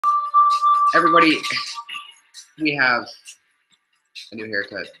everybody, we have a new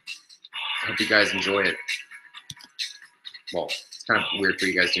haircut. I hope you guys enjoy it. Well, it's kind of weird for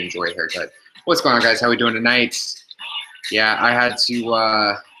you guys to enjoy a haircut. What's going on, guys? How we doing tonight? Yeah, I had to,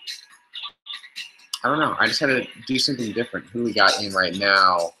 I don't know. I just had to do something different. Who we got in right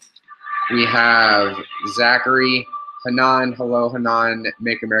now? We have Zachary, Hanan. Hello, Hanan.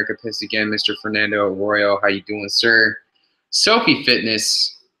 Make America Piss Again. Mr. Fernando Arroyo. How you doing, sir? Sophie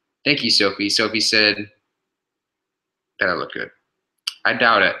Fitness. Thank you, Sophie. Sophie said that I look good. I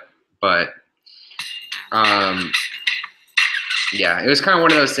doubt it, but yeah, it was kind of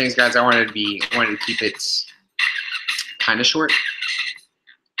one of those things, guys. I wanted to keep it kind of short.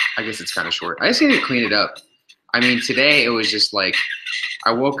 I guess it's kind of short. I just need to clean it up. I mean, today it was just like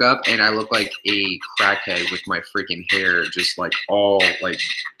I woke up and I looked like a crackhead with my freaking hair just like all like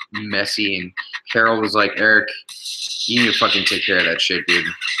messy. And Carol was like, Eric, you need to fucking take care of that shit, dude,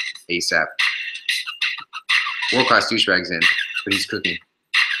 ASAP. World-class douchebag's in, but he's cooking,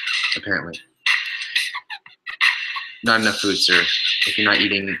 apparently. Not enough food, sir. If you're not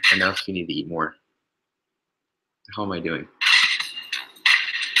eating enough, you need to eat more. How am I doing?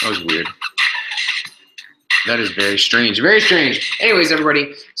 That was weird. That is very strange. Very strange. Anyways,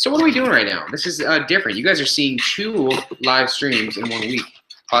 everybody, so what are we doing right now? This is different. You guys are seeing 2 live streams in 1 week,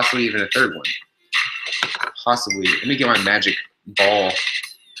 possibly even a 3rd one. Possibly. Let me get my magic ball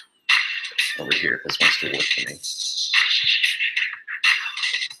over here if this wants to work for me.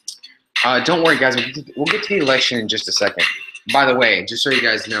 Don't worry, guys. We'll get to the election in just a second. By the way, just so you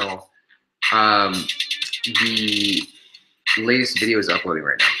guys know, the latest video is uploading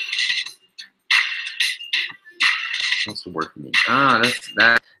right now. Wants to work for me. That's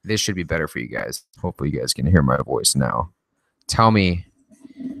that. This should be better for you guys. Hopefully, you guys can hear my voice now. Tell me,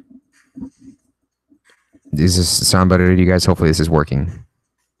 does this sound better to you guys? Hopefully, this is working.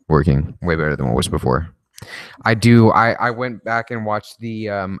 Working way better than what was before. I went back and watched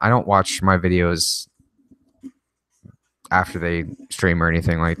the. I don't watch my videos after they stream or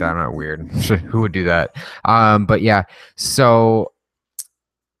anything like that. I'm not weird. Who would do that? But yeah, so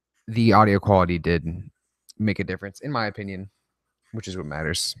the audio quality did make a difference, in my opinion, which is what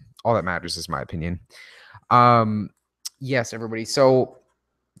matters. All that matters is my opinion. Yes, everybody. So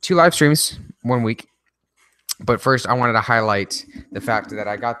 2 live streams 1 week. But first, I wanted to highlight the fact that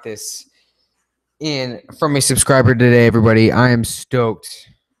I got this in from a subscriber today, everybody. I am stoked.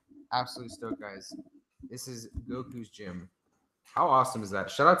 Absolutely stoked, guys. This is Goku's gym. How awesome is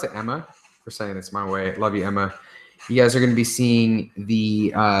that? Shout out to Emma for sending this my way. Love you, Emma. You guys are going to be seeing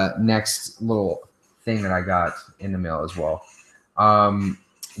the next little thing that I got in the mail as well.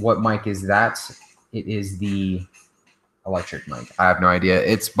 What mic is that? It is the electric mic. I have no idea.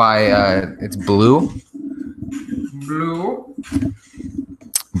 It's by it's blue,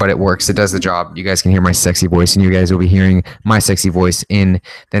 but it works. It does the job. You guys can hear my sexy voice, and you guys will be hearing my sexy voice in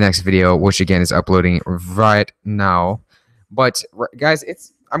the next video, which again is uploading right now. But guys,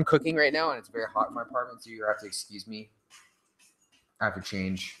 I'm cooking right now, and it's very hot in my apartment, so you have to excuse me. I have to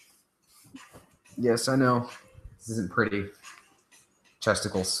change. Yes, I know. This isn't pretty.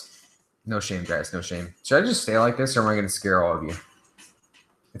 Chesticles. No shame, guys. No shame. Should I just stay like this, or am I going to scare all of you?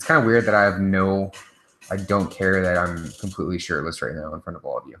 It's kind of weird that I don't care that I'm completely shirtless right now in front of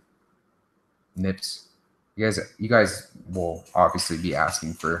all of you. Nips. You guys will obviously be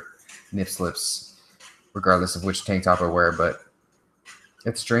asking for nip slips, regardless of which tank top I wear, but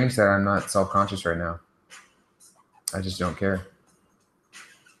it's strange that I'm not self-conscious right now. I just don't care.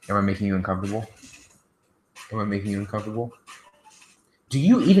 Am I making you uncomfortable? Am I making you uncomfortable? Do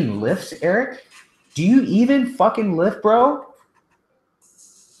you even lift, Eric? Do you even fucking lift, bro?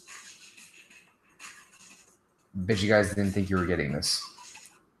 Bet you guys didn't think you were getting this.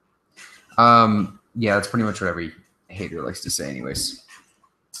 Yeah, that's pretty much what every hater likes to say anyways.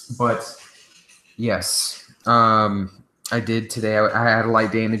 But, yes. I did today. I had a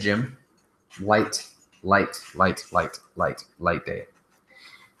light day in the gym. Light day.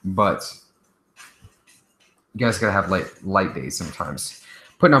 But you guys gotta have light days sometimes.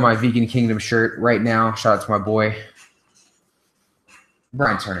 Putting on my Vegan Kingdom shirt right now. Shout out to my boy,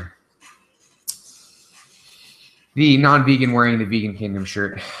 Brian Turner. The non-vegan wearing the Vegan Kingdom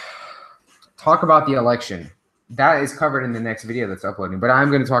shirt. Talk about the election. That is covered in the next video that's uploading. But I'm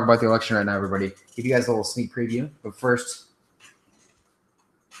going to talk about the election right now, everybody. Give you guys a little sneak preview. But first,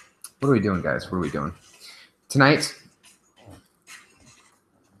 what are we doing, guys? What are we doing? Tonight,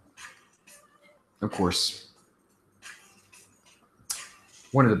 of course,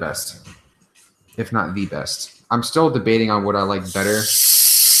 one of the best, if not the best. I'm still debating on what I like better,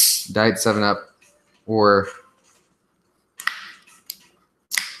 Diet 7-Up or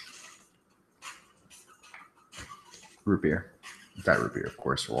Root beer. That root beer, of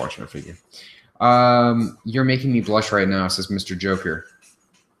course. We're watching a figure. You're making me blush right now, says Mr. Joker.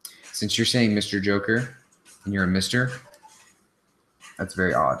 Since you're saying Mr. Joker and you're a Mr., that's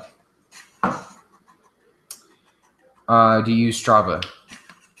very odd. Do you use Strava?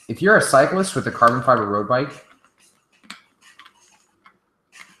 If you're a cyclist with a carbon fiber road bike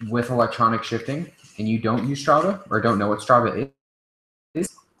with electronic shifting and you don't use Strava or don't know what Strava is,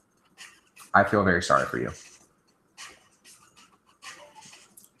 I feel very sorry for you.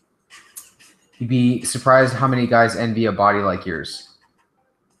 You'd be surprised how many guys envy a body like yours.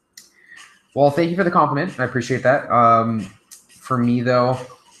 Well, thank you for the compliment. I appreciate that. For me, though,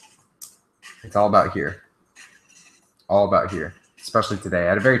 it's all about here. All about here, especially today. I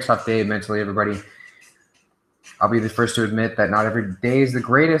had a very tough day mentally, everybody. I'll be the first to admit that not every day is the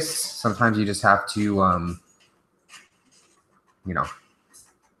greatest. Sometimes you just have to, you know,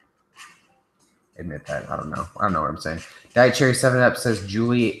 admit that. I don't know what I'm saying. Diet Cherry 7-Up says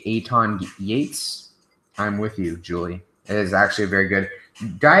Julie Aton Yates. I'm with you, Julie. It is actually very good.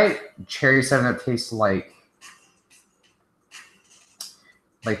 Diet Cherry 7-Up tastes like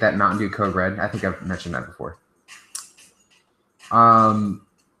that Mountain Dew Code Red. I think I've mentioned that before.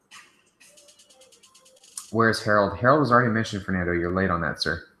 Where's Harold? Harold was already mentioned, Fernando. You're late on that,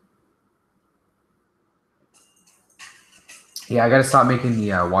 sir. Yeah, I got to stop making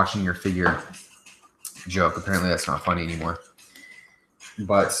the watching your figure joke. Apparently that's not funny anymore.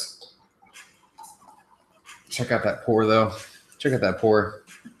 But check out that pour, though. Check out that pour.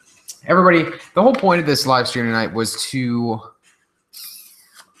 Everybody, the whole point of this live stream tonight was to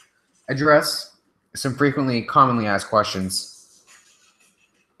address some frequently, commonly asked questions.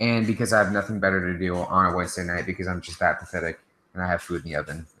 And because I have nothing better to do on a Wednesday night because I'm just that pathetic and I have food in the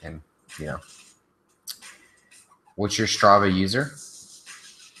oven and, you know. What's your Strava user?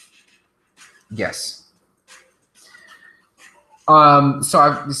 Yes.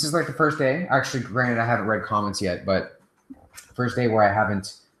 So this is like the first day. Actually, granted, I haven't read comments yet, but first day where I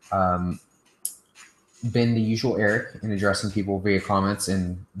haven't been the usual Erik in addressing people via comments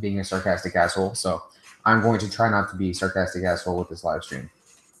and being a sarcastic asshole. So I'm going to try not to be a sarcastic asshole with this live stream.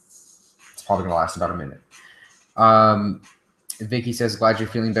 It's probably going to last about a minute. Vicky says, glad you're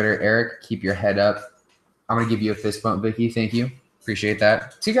feeling better, Erik. Keep your head up. I'm going to give you a fist bump, Vicky. Thank you. Appreciate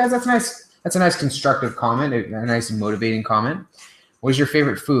that. See, guys, that's nice. That's a nice constructive comment, a nice motivating comment. What is your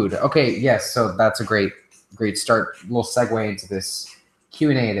favorite food? Okay, yes, so that's a great start, little segue into this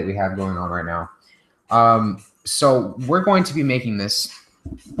Q&A that we have going on right now. So we're going to be making this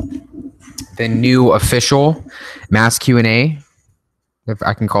the new official mass Q&A, if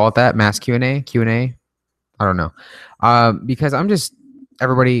I can call it that, mass Q&A. I don't know, because I'm just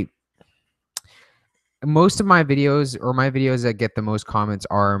everybody. Most of my videos, or my videos that get the most comments,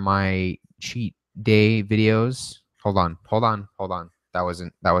 are my cheat day videos. Hold on. That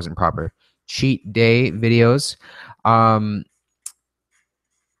wasn't proper. Cheat day videos.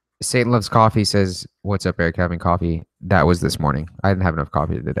 Satan Loves Coffee says, what's up, Erik? Having coffee? That was this morning. I didn't have enough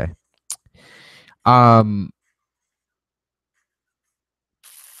coffee today.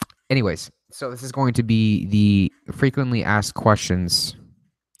 Anyways, so this is going to be the frequently asked questions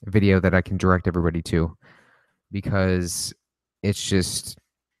video that I can direct everybody to, because it's just,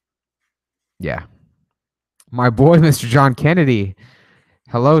 yeah. My boy, Mr. John Kennedy.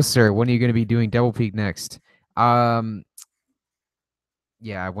 Hello, sir. When are you going to be doing Double Peak next? Yeah,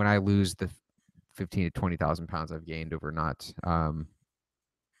 when I lose the 15 to 20,000 pounds I've gained over not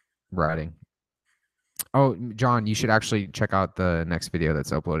riding. Oh, John, you should actually check out the next video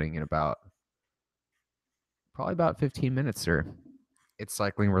that's uploading in probably about 15 minutes, sir. It's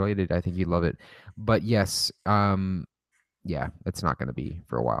cycling related. I think you'd love it. But yes, yeah, it's not going to be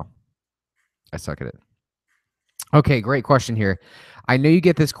for a while. I suck at it. Okay, great question here. I know you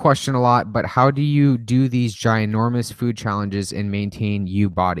get this question a lot, but how do you do these ginormous food challenges and maintain you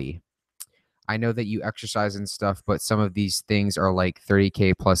body? I know that you exercise and stuff, but some of these things are like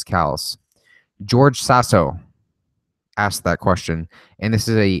 30K plus calories. George Sasso asked that question, and this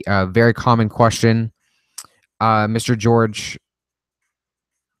is a very common question. Mr. George,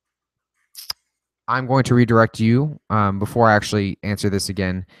 I'm going to redirect you before I actually answer this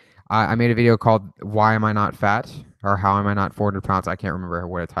again. I made a video called Why Am I Not Fat? Or How Am I Not 400 Pounds? I can't remember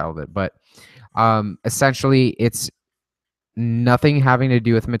what I titled it, but essentially it's nothing having to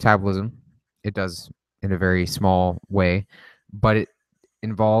do with metabolism. It does in a very small way, but it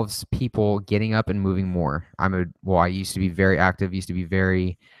involves people getting up and moving more. I used to be very active, used to be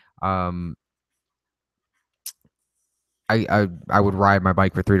very I would ride my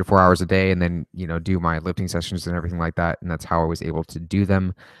bike for 3 to 4 hours a day and then, do my lifting sessions and everything like that. And that's how I was able to do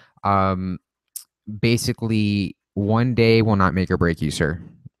them. Basically, one day will not make or break you, sir.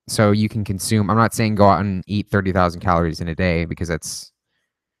 So you can consume. I'm not saying go out and eat 30,000 calories in a day because that's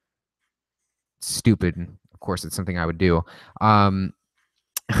stupid. Of course, it's something I would do. Um,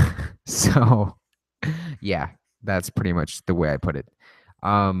 so yeah, that's pretty much the way I put it.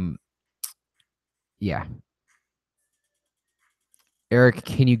 Um, yeah. Erik,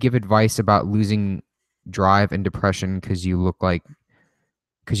 can you give advice about losing drive and depression because you look like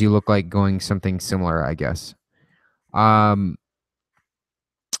going something similar, I guess. Um,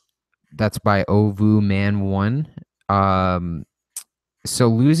 that's by Ovu Man One. Um, so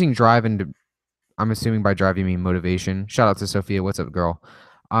losing drive and I'm assuming by drive you mean motivation. Shout out to Sophia. What's up, girl?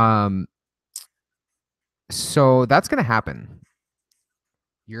 Um, so that's gonna happen.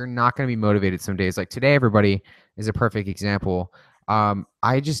 You're not gonna be motivated some days. Like today, everybody is a perfect example.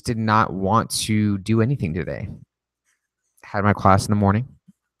 I just did not want to do anything today. Had my class in the morning.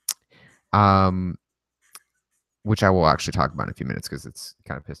 Um, which I will actually talk about in a few minutes because it's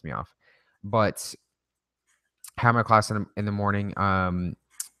kind of pissed me off. But had my class in the morning.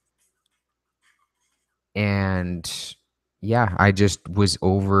 And yeah, I just was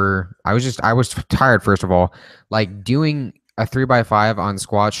over. I was tired. First of all, like doing a 3x5 on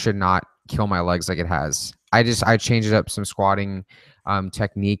squats should not kill my legs like it has. I changed up some squatting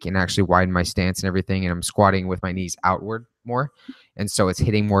technique and actually widened my stance and everything. And I'm squatting with my knees outward more. And so it's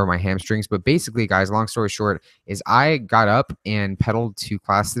hitting more of my hamstrings. But basically, guys, long story short, is I got up and pedaled to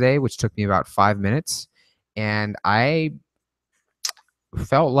class today, which took me about 5 minutes. And I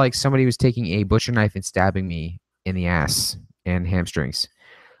felt like somebody was taking a butcher knife and stabbing me in the ass and hamstrings.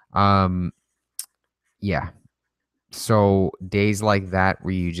 Um, yeah. So days like that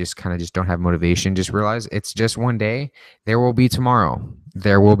where you just kind of just don't have motivation, just realize it's just one day. There will be tomorrow.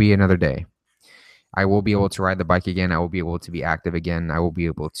 There will be another day. I will be able to ride the bike again. I will be able to be active again. I will be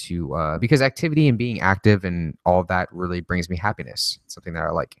able to because activity and being active and all of that really brings me happiness. It's something that I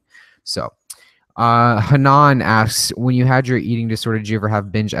like. So Hanan asks, when you had your eating disorder, did you ever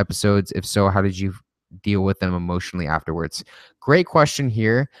have binge episodes? If so, how did you deal with them emotionally afterwards? Great question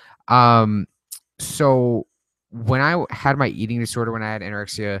here. So when I had my eating disorder, when I had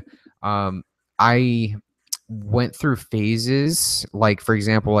anorexia, I went through phases. Like for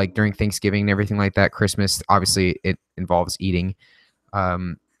example, like during Thanksgiving and everything like that, Christmas, obviously it involves eating.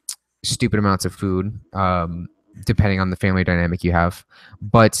 Um, stupid amounts of food, depending on the family dynamic you have.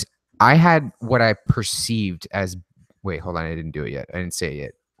 But I had what I perceived as wait, hold on, I didn't do it yet. I didn't say it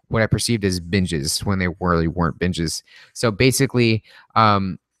yet. What I perceived as binges when they really weren't binges. So basically,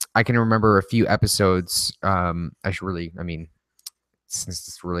 I can remember a few episodes. I mean, since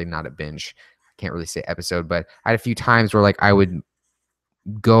it's really not a binge, I can't really say episode, but I had a few times where like I would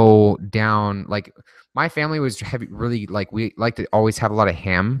go down like my family was heavy really like we like to always have a lot of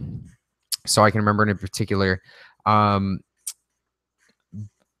ham, so I can remember in particular. Um,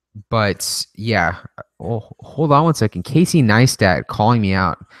 but yeah, oh, hold on one second. Casey Neistat calling me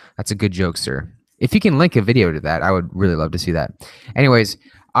out. That's a good joke, sir. If you can link a video to that, I would really love to see that. Anyways,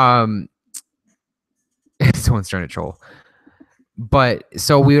 um, someone's trying to troll. But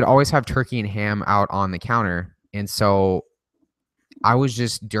so we would always have turkey and ham out on the counter. And so I was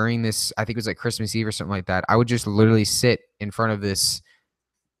just during this, I think it was like Christmas Eve or something like that. I would just literally sit in front of this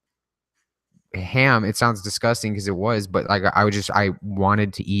ham. It sounds disgusting because it was, but like I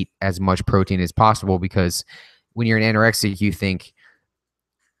wanted to eat as much protein as possible because when you're an anorexic, you think,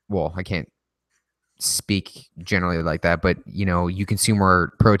 well, I can't speak generally like that, but you know, you consume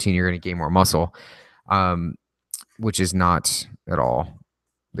more protein, you're going to gain more muscle, um, which is not at all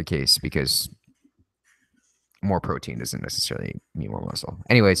the case because more protein doesn't necessarily mean more muscle.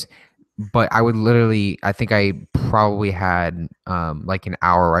 Anyways, but I would literally, I think I probably had like an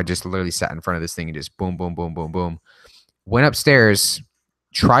hour where I just literally sat in front of this thing and just boom, boom, boom, boom, boom. Went upstairs,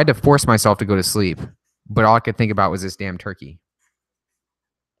 tried to force myself to go to sleep, but all I could think about was this damn turkey.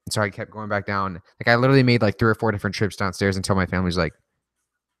 And so I kept going back down. Like I literally made like 3 or 4 different trips downstairs until my family's like,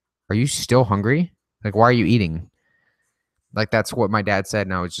 "Are you still hungry? Like, why are you eating?" Like that's what my dad said,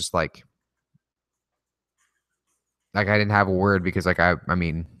 and I was just like I didn't have a word because like I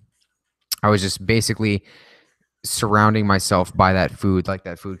mean, I was just basically surrounding myself by that food. Like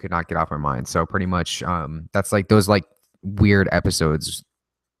that food could not get off my mind. So pretty much, that's like those like weird episodes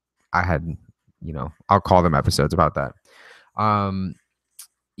I had. You know, I'll call them episodes about that. Um,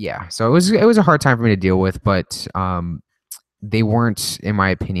 yeah. So it was a hard time for me to deal with, but they weren't, in my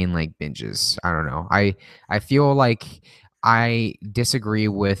opinion, like binges. I don't know. I feel like I disagree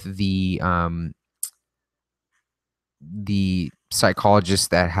with the psychologists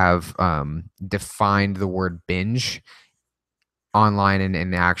that have defined the word binge online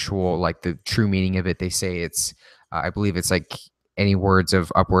and the actual like the true meaning of it. They say it's I believe it's like any words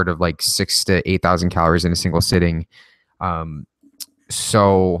of upward of like 6 to 8,000 calories in a single sitting.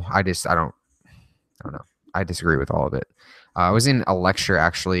 So I don't know. I disagree with all of it. I was in a lecture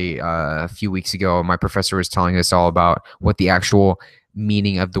actually a few weeks ago. My professor was telling us all about what the actual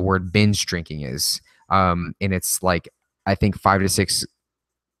meaning of the word binge drinking is. And it's like, I think 5 to 6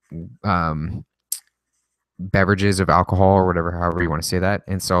 um, beverages of alcohol or whatever, however you want to say that.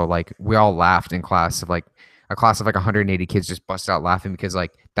 And so, like, we all laughed in class of like a class of like 180 kids just busted out laughing because,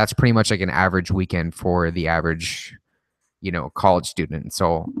 like, that's pretty much like an average weekend for the average, college student. And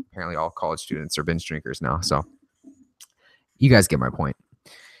so, apparently, all college students are binge drinkers now. So, you guys get my point.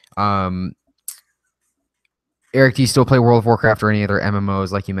 Erik, do you still play World of Warcraft or any other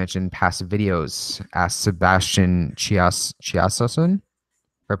MMOs like you mentioned? Passive videos. Asked Sebastian Chiasoson,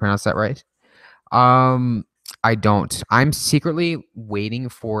 if I pronounced that right. I don't. I'm secretly waiting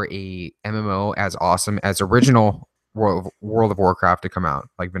for a MMO as awesome as original World of Warcraft to come out,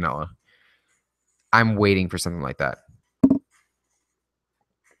 like vanilla. I'm waiting for something like that.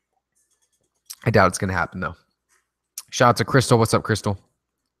 I doubt it's gonna happen though. Shout out to Crystal. What's up, Crystal?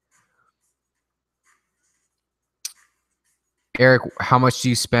 Erik, how much do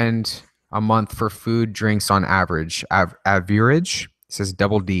you spend a month for food, drinks on average? Average? It says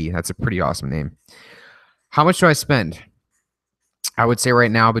double D. That's a pretty awesome name. How much do I spend? I would say right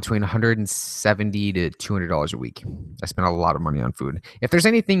now between $170 to $200 a week. I spend a lot of money on food. If there's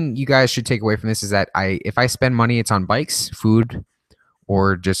anything you guys should take away from this is that if I spend money, it's on bikes, food,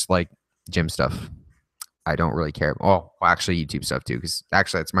 or just like gym stuff. I don't really care. Oh, well, actually YouTube stuff too, because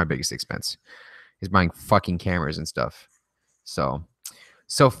actually that's my biggest expense is buying fucking cameras and stuff. So,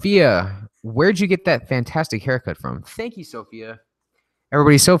 Sophia, where'd you get that fantastic haircut from? Thank you, Sophia.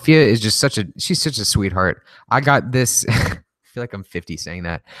 Everybody, Sophia is just she's such a sweetheart. I got this, I feel like I'm 50 saying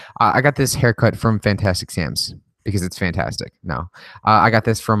that. I got this haircut from Fantastic Sam's because it's fantastic. No, I got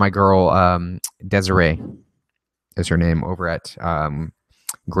this from my girl, Desiree is her name, over at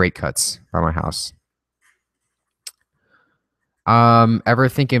Great Cuts by my house. Ever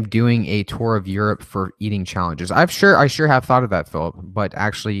think of doing a tour of Europe for eating challenges? I sure have thought of that, Philip, but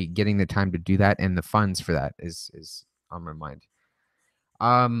actually getting the time to do that and the funds for that is on my mind.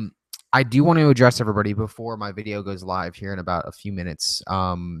 I do want to address everybody before my video goes live here in about a few minutes.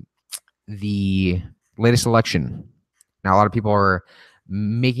 The latest election. Now, a lot of people are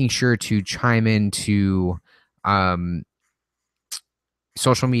making sure to chime into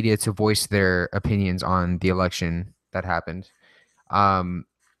social media to voice their opinions on the election that happened,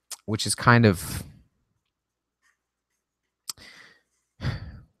 which is kind of,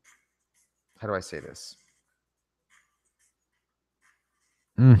 how do I say this?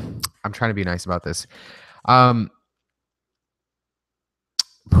 I'm trying to be nice about this.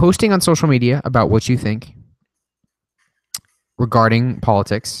 Posting on social media about what you think regarding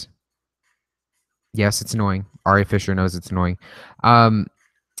politics. Yes, it's annoying. Ari Fisher knows it's annoying.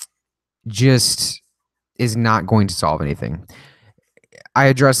 Just is not going to solve anything. I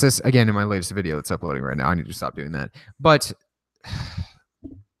address this again in my latest video that's uploading right now. I need to stop doing that. But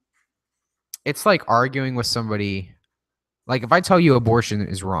it's like arguing with somebody. Like if I tell you abortion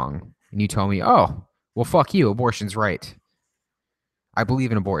is wrong and you tell me, oh, well, fuck you, abortion's right. I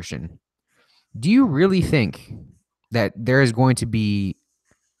believe in abortion. Do you really think that there is going to be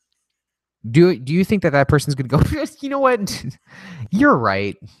do you think that person's going to go, you know what? You're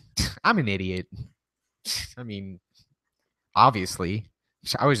right. I'm an idiot. I mean, obviously,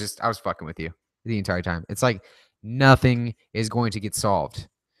 I was fucking with you the entire time. It's like nothing is going to get solved.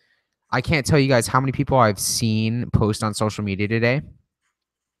 I can't tell you guys how many people I've seen post on social media today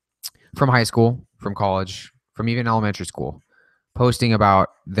from high school, from college, from even elementary school, posting about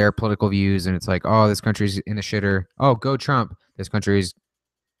their political views. And it's like, oh, this country's in the shitter. Oh, go Trump. This country is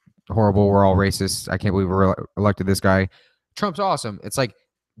horrible. We're all racist. I can't believe we elected this guy. Trump's awesome. It's like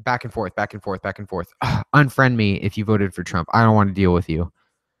back and forth, back and forth, back and forth. Unfriend me if you voted for Trump. I don't want to deal with you.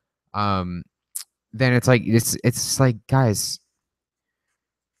 Then it's like, guys,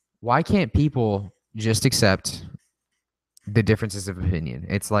 why can't people just accept the differences of opinion?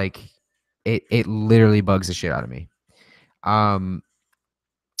 It's like it literally bugs the shit out of me. I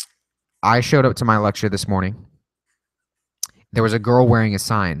showed up to my lecture this morning. There was a girl wearing a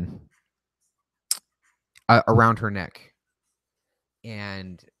sign around her neck.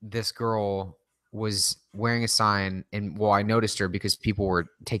 And this girl was wearing a sign, and well, I noticed her because people were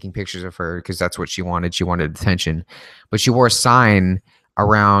taking pictures of her because that's what she wanted. She wanted attention. But she wore a sign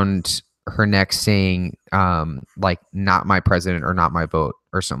around her neck saying like not my president or not my vote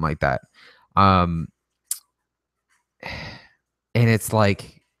or something like that. And it's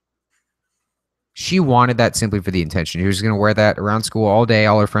like, She wanted that simply for the intention. She was going to wear that around school all day.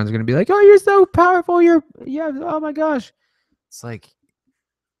 All her friends are going to be like, "Oh, you're so powerful. Yeah. Oh my gosh." It's like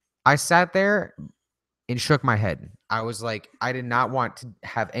I sat there and shook my head. I was like, I did not want to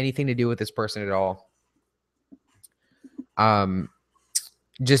have anything to do with this person at all.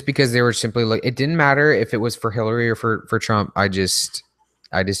 Just because they were simply like, it didn't matter if it was for Hillary or for Trump. I just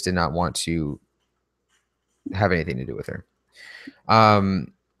did not want to have anything to do with her.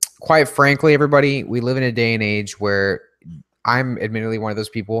 Quite frankly, everybody, we live in a day and age where I'm admittedly one of those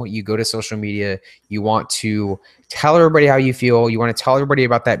people. You go to social media, you want to tell everybody how you feel. You want to tell everybody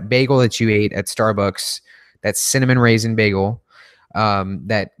about that bagel that you ate at Starbucks, that cinnamon raisin bagel,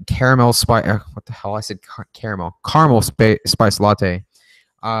 that caramel spice. What the hell? I said caramel spice latte.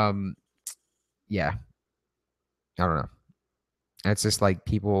 Yeah, I don't know. It's just like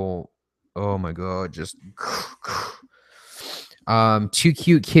people. Oh my god, just. Too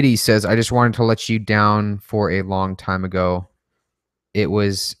Cute Kitty says, I just wanted to let you down for a long time ago. It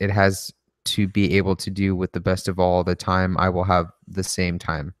has to be able to do with the best of all the time. I will have the same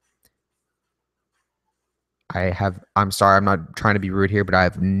time. I'm sorry, I'm not trying to be rude here, but I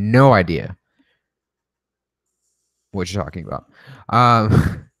have no idea what you're talking about.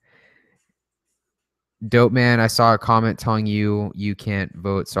 Dope man, I saw a comment telling you can't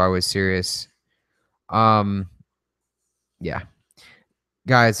vote, so I was serious. Yeah.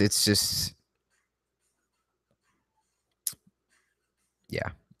 Guys, it's just yeah.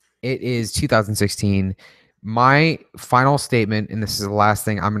 It is 2016. My final statement, and this is the last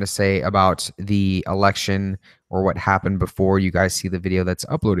thing I'm going to say about the election or what happened before you guys see the video that's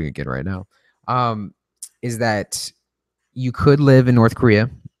uploading again right now, is that you could live in North Korea.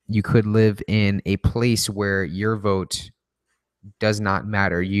 You could live in a place where your vote does not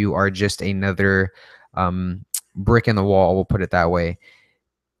matter. You are just another brick in the wall, we'll put it that way.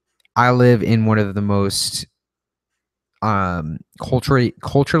 I live in one of the most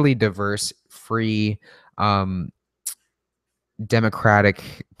culturally diverse, free, democratic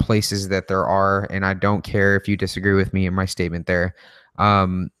places that there are, and I don't care if you disagree with me in my statement there,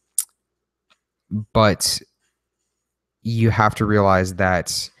 but you have to realize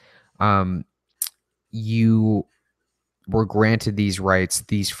that you were granted these rights,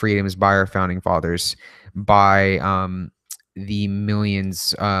 these freedoms by our founding fathers, by the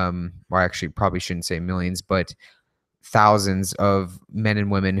millions, well, I actually probably shouldn't say millions, but thousands of men and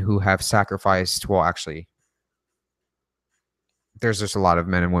women who have sacrificed, well, actually, there's just a lot of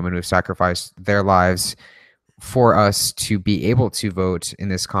men and women who've sacrificed their lives for us to be able to vote in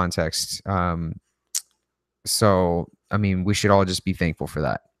this context. So, I mean, we should all just be thankful for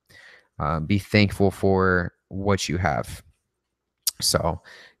that. Be thankful for what you have. So,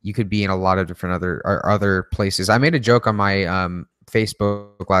 you could be in a lot of different other places. I made a joke on my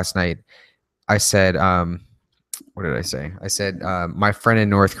Facebook last night. I said, what did I say? I said, my friend in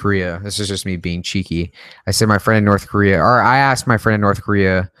North Korea, this is just me being cheeky. I said, my friend in North Korea, or I asked my friend in North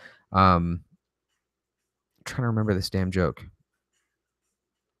Korea, I'm trying to remember this damn joke.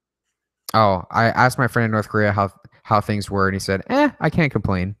 Oh, I asked my friend in North Korea how things were, and he said, I can't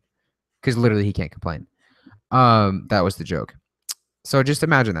complain. Because literally he can't complain. That was the joke. So just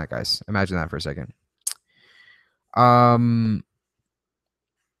imagine that, guys. Imagine that for a second.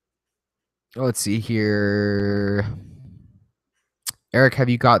 Let's see here. Erik, have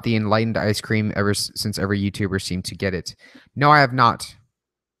you got the enlightened ice cream ever since every YouTuber seemed to get it? No, I have not.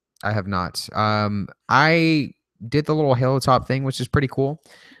 I have not. I did the little Halo Top thing, which is pretty cool.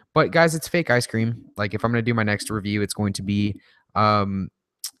 But guys, it's fake ice cream. Like if I'm gonna do my next review, it's going to be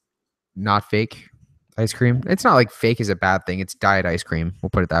not fake ice cream. It's not like fake is a bad thing. It's diet ice cream. We'll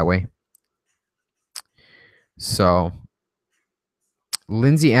put it that way. So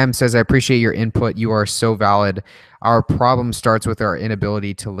Lindsay M says, I appreciate your input. You are so valid. Our problem starts with our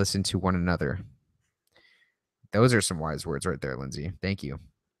inability to listen to one another. Those are some wise words right there, Lindsay. Thank you.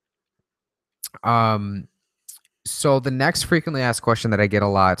 So the next frequently asked question that I get a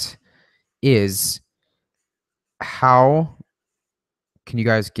lot is how can you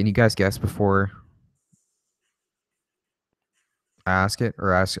guys guess before I ask it,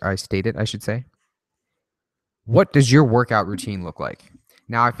 or I state it, I should say? What does your workout routine look like?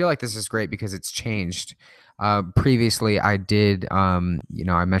 Now, I feel like this is great because it's changed. Previously, I did, I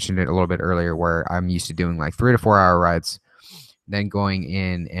mentioned it a little bit earlier, where I'm used to doing like 3 to 4 hour rides, then going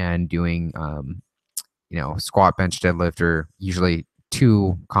in and doing, squat, bench, deadlift, or usually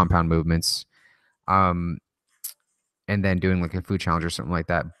 2 compound movements, and then doing like a food challenge or something like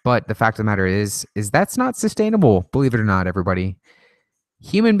that. But the fact of the matter is that's not sustainable. Believe it or not, everybody.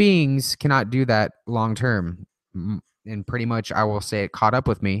 Human beings cannot do that long term. And pretty much, I will say, it caught up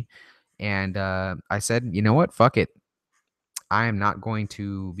with me. And I said, you know what? Fuck it. I am not going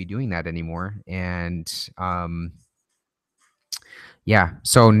to be doing that anymore. And yeah,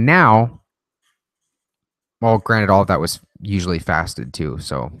 so now, well, granted, all of that was usually fasted too,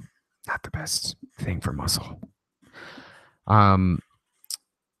 so not the best thing for muscle.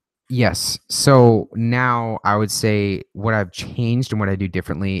 Yes. So now I would say what I've changed and what I do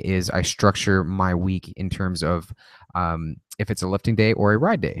differently is I structure my week in terms of if it's a lifting day or a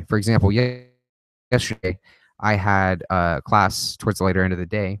ride day. For example, yesterday I had a class towards the later end of the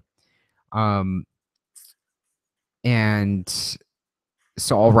day. And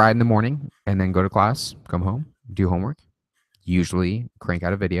so I'll ride in the morning and then go to class, come home, do homework, usually crank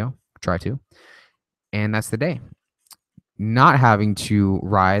out a video, try to, and that's the day. Not having to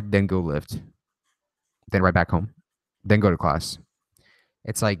ride, then go lift, then ride back home, then go to class.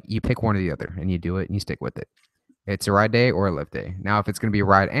 It's like you pick one or the other and you do it and you stick with it. It's a ride day or a lift day. Now, if it's going to be a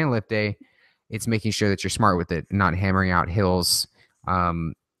ride and lift day, it's making sure that you're smart with it, not hammering out hills.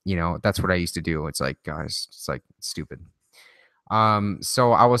 That's what I used to do. It's like, guys, it's like stupid.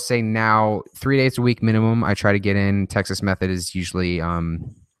 So I will say now 3 days a week minimum. I try to get in. Texas method is usually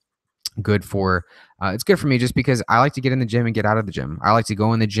good for. It's good for me just because I like to get in the gym and get out of the gym. I like to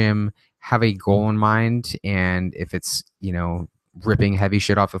go in the gym, have a goal in mind, and if it's ripping heavy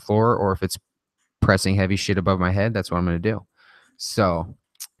shit off the floor or if it's pressing heavy shit above my head, that's what I'm going to do. So,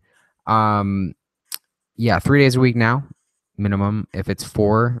 yeah, 3 days a week now minimum. If it's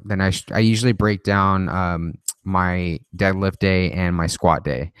 4, then I usually break down my deadlift day and my squat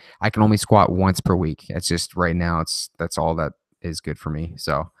day. I can only squat once per week. It's just right now that's all that is good for me.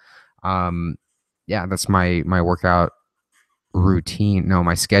 So yeah, that's my workout routine. No,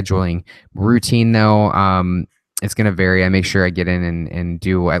 my scheduling routine though. It's gonna vary. I make sure I get in and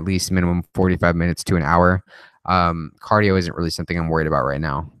do at least minimum 45 minutes to an hour. Cardio isn't really something I'm worried about right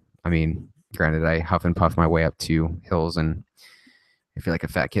now. I mean, granted, I huff and puff my way up 2 hills and I feel like a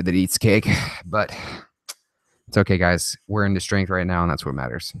fat kid that eats cake, but it's okay, guys. We're into strength right now, and that's what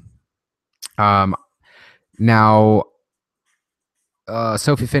matters. Now,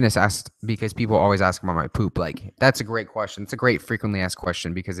 Sophie Fitness asked, because people always ask about my poop. Like, that's a great question. It's a great frequently asked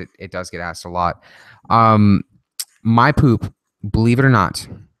question because it does get asked a lot. My poop, believe it or not,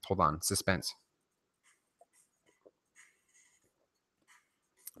 hold on, suspense.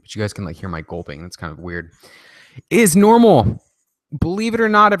 But you guys can hear my gulping. That's kind of weird. Is normal. Believe it or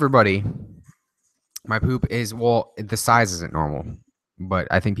not, everybody. My poop is, well, the size isn't normal, but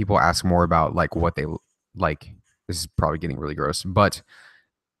I think people ask more about what they like. This is probably getting really gross, but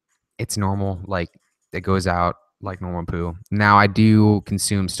it's normal. It goes out like normal poo. Now I do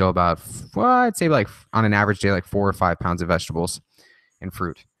consume still about, I'd say on an average day, 4 or 5 pounds of vegetables and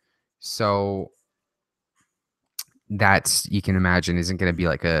fruit. So that's, you can imagine, isn't going to be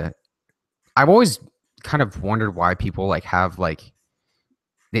I've always kind of wondered why people have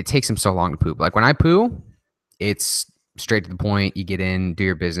it takes them so long to poop. When I poo, it's straight to the point. You get in, do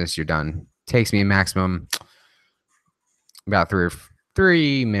your business, you're done. Takes me a maximum about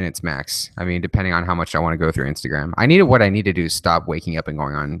 3 minutes max. I mean, depending on how much I want to go through Instagram. What I need to do is stop waking up and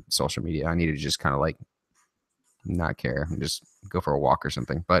going on social media. I need to just kind of not care and just go for a walk or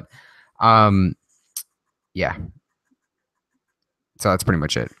something. But yeah. So that's pretty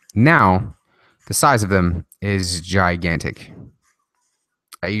much it. Now, the size of them is gigantic.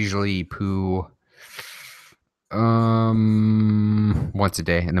 I usually poo once a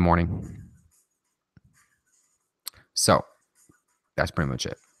day in the morning. So that's pretty much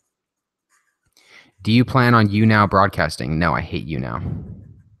it. Do you plan on YouNow broadcasting? No, I hate YouNow.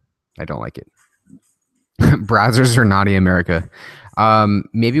 I don't like it. Browsers are naughty America.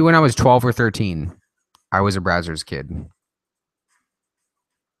 Maybe when I was 12 or 13, I was a browsers kid.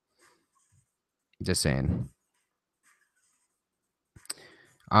 Just saying.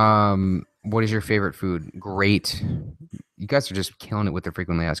 What is your favorite food? Great. You guys are just killing it with the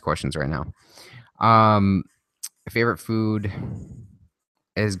frequently asked questions right now. Favorite food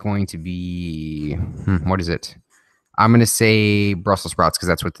is going to be, what is it? I'm going to say Brussels sprouts because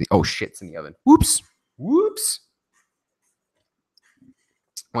that's what oh, shit's in the oven. Whoops. 1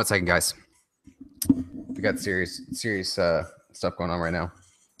 second, guys. We got serious stuff going on right now.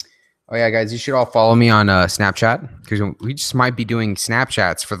 Oh, yeah, guys, you should all follow me on Snapchat because we just might be doing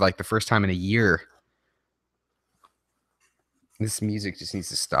Snapchats for the first time in a year. This music just needs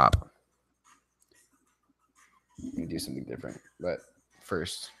to stop. Let me do something different. But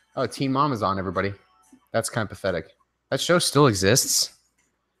first, oh, Teen Mom is on, everybody. That's kind of pathetic. That show still exists.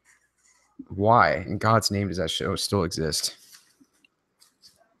 Why in God's name does that show still exist?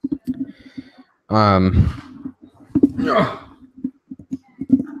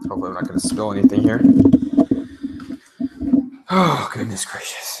 Hopefully I'm not going to spill anything here. Oh, goodness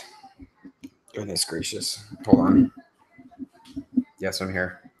gracious. Goodness gracious. Hold on. Yes, I'm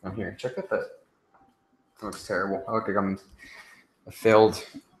here. I'm here. Check out that. That looks terrible. I look like I'm a failed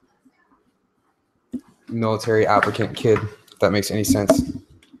military applicant kid, if that makes any sense.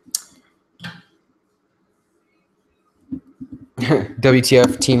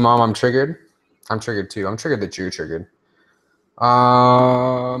 WTF, Teen Mom, I'm triggered. I'm triggered too. I'm triggered that you're triggered.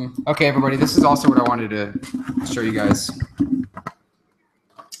 Okay, everybody, this is also what I wanted to show you guys.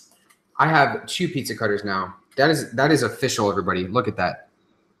 I have 2 pizza cutters now. That is official, everybody. Look at that.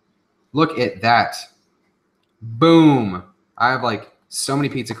 Look at that. Boom. I have like so many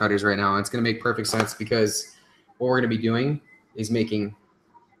pizza cutters right now. It's going to make perfect sense because what we're going to be doing is making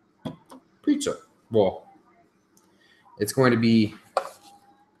pizza. Well, it's going to be,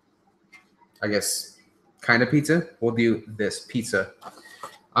 I guess, kind of pizza. We'll do this pizza.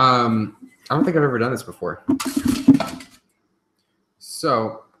 I don't think I've ever done this before.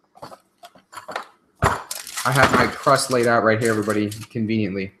 So I have my crust laid out right here, everybody,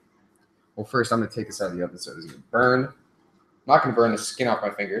 conveniently. Well, first I'm going to take this out of the oven so it doesn't burn. I'm not going to burn the skin off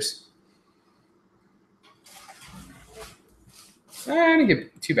my fingers. I didn't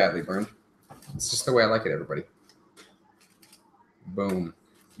get too badly burned. It's just the way I like it, everybody. Boom.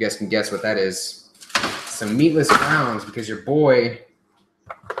 You guys can guess what that is. Some meatless browns because your boy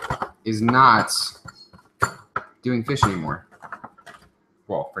is not doing fish anymore.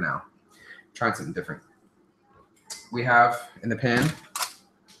 Well, for now. Trying something different. We have in the pan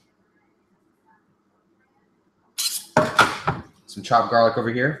some chopped garlic over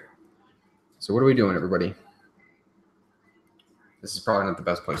here. So what are we doing, everybody? This is probably not the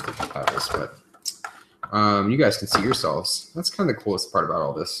best place to have this, but you guys can see yourselves. That's kind of the coolest part about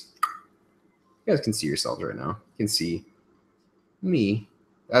all this. You guys can see yourselves right now. You can see me.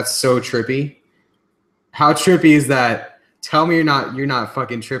 That's so trippy. How trippy is that? Tell me you're not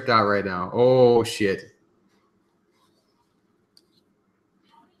fucking tripped out right now. Oh shit.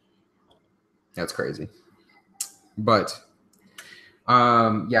 That's crazy. But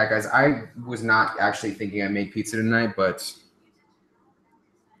yeah, guys, I was not actually thinking I'd make pizza tonight, but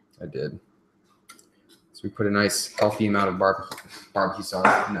I did. So we put a nice healthy amount of barbecue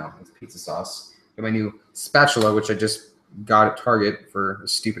sauce. No, it's pizza sauce. Got my new spatula, which I just got at Target for a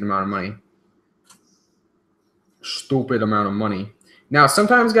stupid amount of money. Stupid amount of money. Now,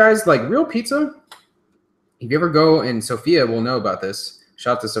 sometimes, guys, like real pizza, if you ever go, and Sophia will know about this.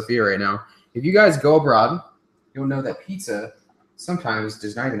 Shout out to Sophia right now. If you guys go abroad, you'll know that pizza sometimes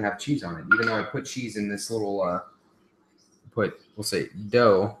does not even have cheese on it. Even though I put cheese in this little, we'll say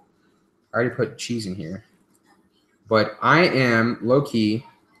dough. I already put cheese in here. But I am, low-key,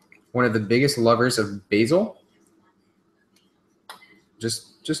 one of the biggest lovers of basil.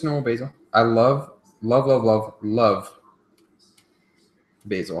 Just normal basil. I love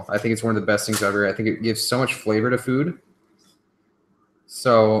basil. I think it's one of the best things ever. I think it gives so much flavor to food.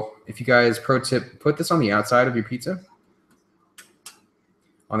 So if you guys, pro tip, put this on the outside of your pizza.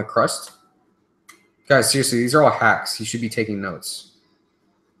 On the crust. Guys, seriously, these are all hacks. You should be taking notes.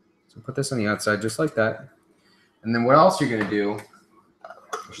 So put this on the outside just like that. And then what else you're going to do,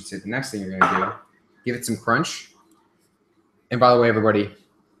 I should say the next thing you're going to do, give it some crunch. And by the way, everybody,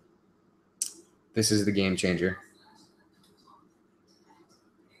 this is the game changer.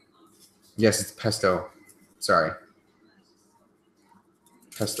 Yes, it's pesto. Sorry.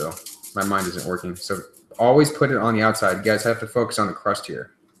 Pesto. My mind isn't working. So always put it on the outside. You guys have to focus on the crust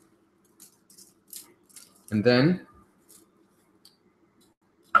here. And then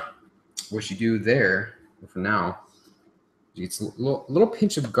what you do there, for now, it's a little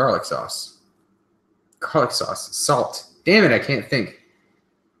pinch of garlic sauce. Garlic sauce. Salt. Damn it, I can't think.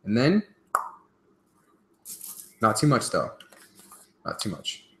 And then, not too much though. Not too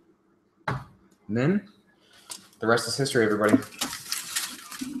much. And then, the rest is history, everybody.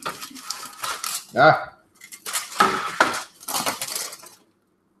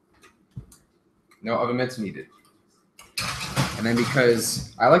 No oven mitts needed. And then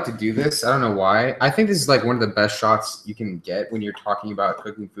because I like to do this, I don't know why. I think this is like one of the best shots you can get when you're talking about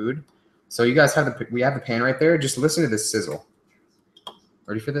cooking food. So you guys have we have the pan right there. Just listen to this sizzle.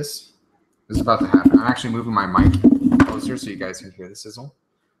 Ready for this? This is about to happen. I'm actually moving my mic closer so you guys can hear the sizzle.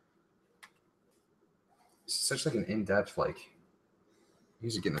 It's such like an in-depth, like, you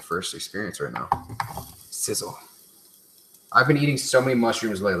guys are getting the first experience right now. Sizzle. I've been eating so many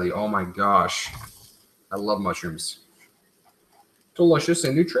mushrooms lately. Oh my gosh. I love mushrooms. Delicious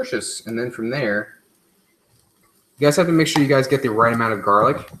and nutritious. And then from there, you guys have to make sure you guys get the right amount of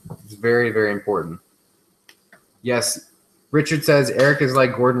garlic. It's very, very important. Yes, Richard says Erik is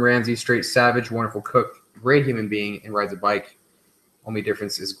like Gordon Ramsay, straight savage, wonderful cook, great human being, and rides a bike. Only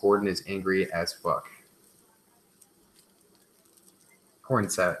difference is Gordon is angry as fuck. Gordon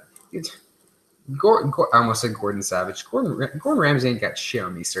Savage. I almost said Gordon Savage. Gordon Ramsay ain't got shit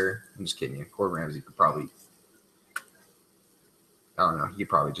on me, sir. I'm just kidding you. Gordon Ramsay could probably, I don't know, he'd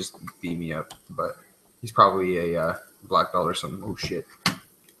probably just beat me up, but he's probably a black belt or something. Oh shit.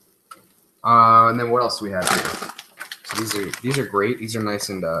 And then what else do we have here? So these are great. These are nice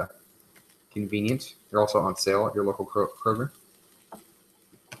and convenient. They're also on sale at your local Kroger.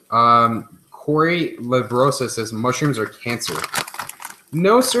 Corey Labrosa says mushrooms are cancer.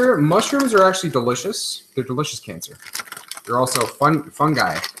 No, sir. Mushrooms are actually delicious. They're delicious cancer. They're also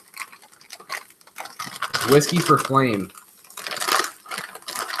fungi. Whiskey for flame.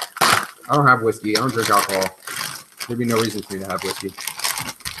 I don't have whiskey. I don't drink alcohol. There'd be no reason for me to have whiskey.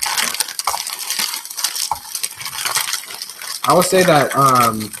 I will say that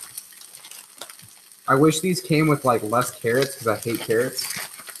I wish these came with like less carrots because I hate carrots.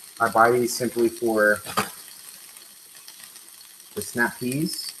 I buy these simply for the snap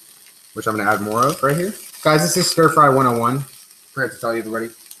peas, which I'm going to add more of right here. Guys, this is Stir Fry 101. Forgot to tell you, everybody.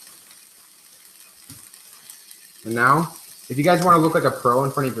 And now, if you guys want to look like a pro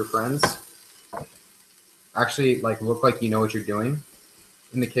in front of your friends, actually like look like you know what you're doing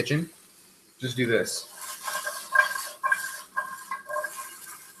in the kitchen, just do this.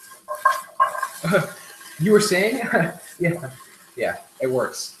 You were saying? Yeah, it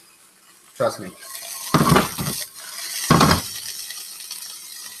works. Trust me.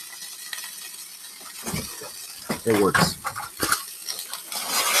 It works.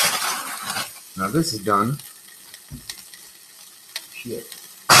 Now this is done. Shit.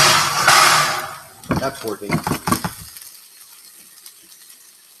 That's working.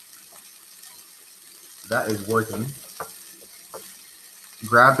 That is working.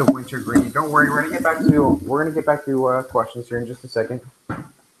 Grab the winter green. Don't worry, we're gonna get back to questions here in just a second.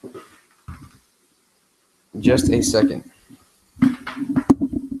 Just a second.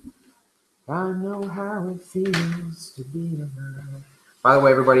 I know how it feels to be alive. By the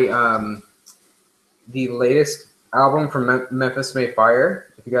way, everybody, the latest album from Memphis May Fire.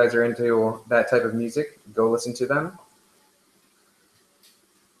 If you guys are into that type of music, go listen to them.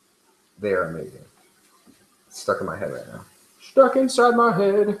 They are amazing. It's stuck in my head right now. Stuck inside my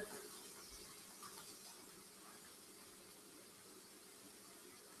head.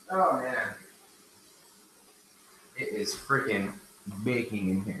 Oh man, it is freaking baking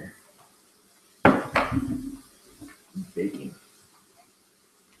in here. Baking.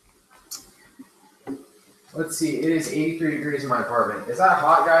 Let's see. It is 83 degrees in my apartment. Is that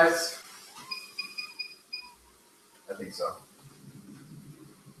hot, guys? I think so.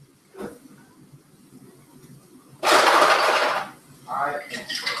 I think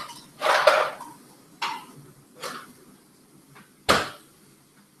so.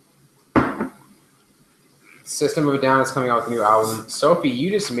 System of a Down is coming out with a new album. Sophie, you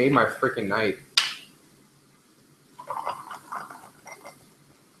just made my freaking night.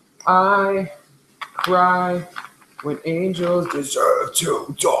 I cry when angels deserve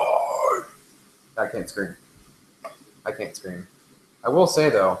to die. I can't scream. I can't scream. I will say,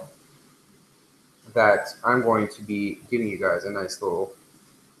 though, that I'm going to be giving you guys a nice little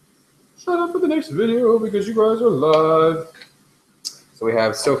shout out for the next video because you guys are live. So we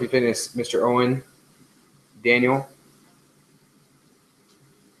have Sophie Fitness, Mr. Owen, Daniel.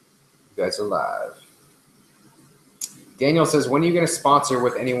 You guys are live. Daniel says, when are you going to sponsor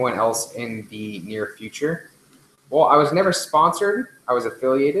with anyone else in the near future? Well, I was never sponsored. I was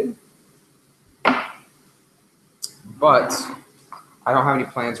affiliated. But I don't have any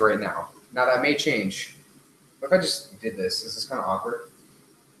plans right now. Now, that may change. What if I just did this? This is kind of awkward.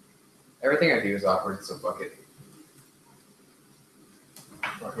 Everything I do is awkward, so fuck it.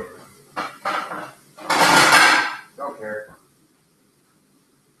 Fuck it. Don't care.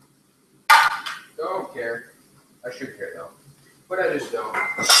 Don't care. I should care though, but I just don't.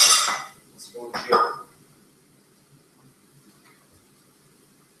 It's bullshit.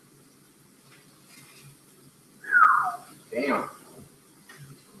 Damn.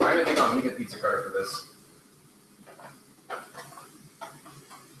 I didn't think I'll need a pizza cart for this.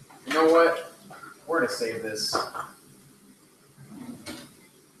 You know what? We're gonna save this.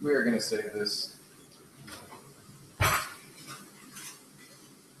 We are gonna save this.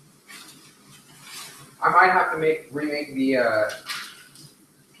 I might have to remake the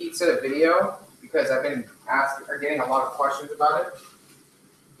pizza video because I've been getting a lot of questions about it.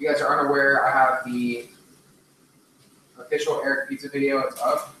 If you guys are unaware, I have the official Erik pizza video. It's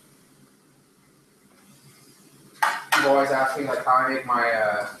up. People always ask me like how I make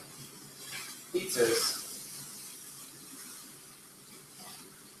my pizzas.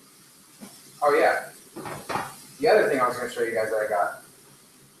 Oh yeah. The other thing I was going to show you guys that I got.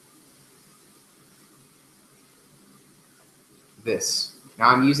 This. Now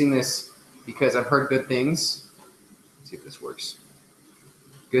I'm using this because I've heard good things. Let's see if this works.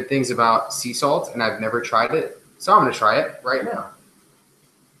 Good things about sea salt, and I've never tried it. So I'm going to try it right now.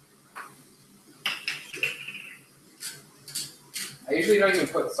 I usually don't even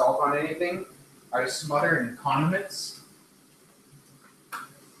put salt on anything. I just smother in condiments.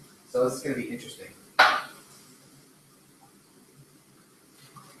 So this is going to be interesting.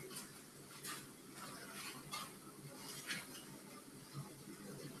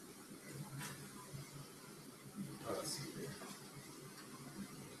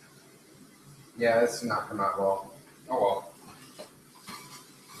 Yeah, this did not come out well. Oh well.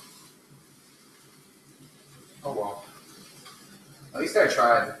 Oh well. At least I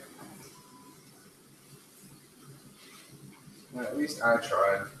tried. Yeah, at least I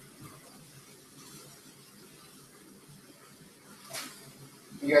tried.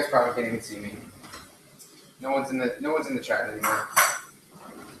 You guys probably can't even see me. No one's in the chat anymore.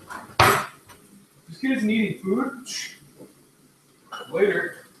 This kid isn't eating food.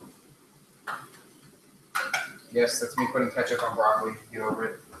 Later. Yes, that's me putting ketchup on broccoli. Get over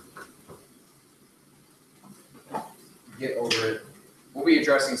it. Get over it. We'll be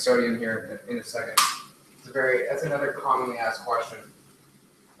addressing sodium here in a second. That's another commonly asked question.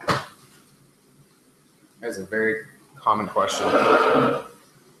 That's a very common question. Oh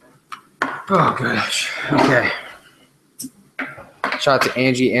gosh. Okay. Shout out to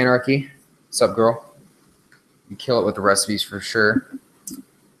Angie Anarchy. What's up, girl? You kill it with the recipes for sure.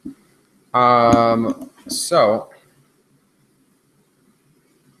 So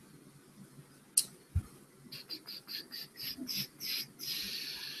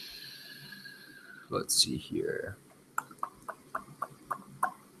let's see here.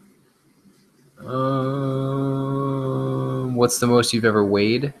 What's the most you've ever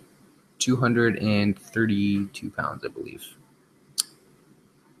weighed? 232 pounds, I believe.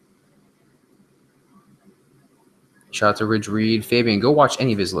 Shout out to Ridge Reed. Fabian, go watch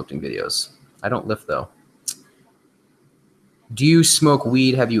any of his lifting videos. I don't lift, though. Do you smoke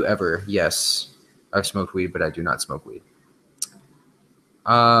weed? Have you ever? Yes. I've smoked weed, but I do not smoke weed.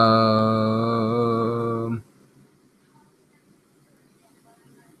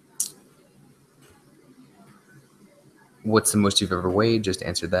 What's the most you've ever weighed? Just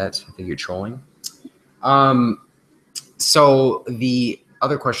answered that. I think you're trolling. So the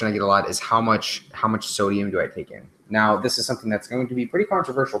other question I get a lot is how much sodium do I take in? Now, this is something that's going to be pretty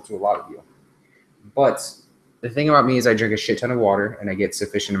controversial to a lot of you. But the thing about me is I drink a shit ton of water and I get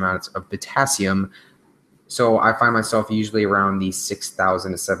sufficient amounts of potassium. So I find myself usually around the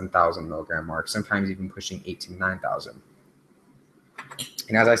 6,000 to 7,000 milligram mark, sometimes even pushing 8,000 to 9,000.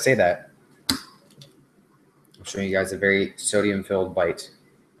 And as I say that, I'm showing you guys a very sodium-filled bite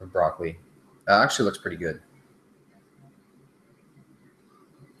of broccoli. That actually looks pretty good.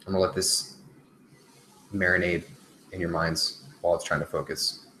 I'm gonna let this marinate in your minds while it's trying to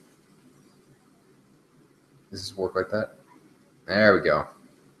focus. Does this work like that? There we go.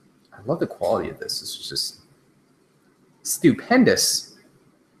 I love the quality of this. This is just stupendous.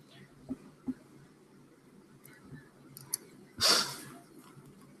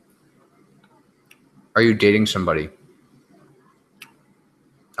 Are you dating somebody?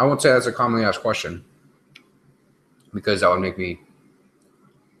 I won't say that's a commonly asked question because that would make me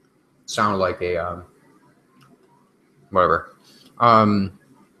sound like a whatever.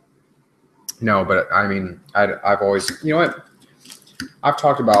 No, but I mean, I've always, you know what? I've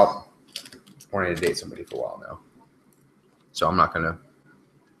talked about wanting to date somebody for a while now, so I'm not gonna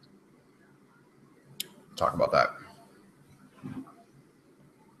talk about that.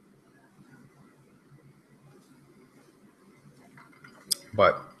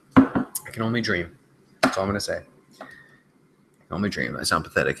 But I can only dream. That's all I'm gonna say. I can only dream. I sound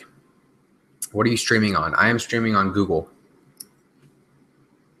pathetic. What are you streaming on? I am streaming on Google.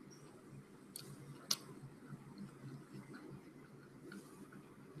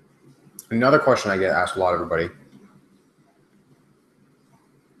 Another question I get asked a lot, everybody,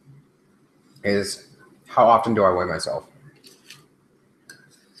 is how often do I weigh myself?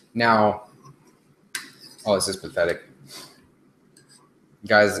 Now, oh, this is pathetic.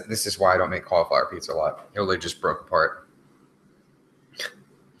 Guys, this is why I don't make cauliflower pizza a lot. It literally just broke apart.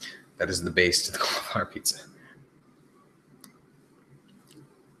 That is the base to the cauliflower pizza.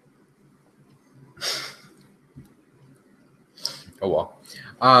 Oh, well.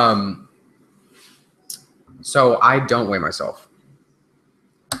 So I don't weigh myself,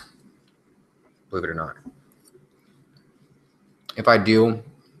 believe it or not. If I do,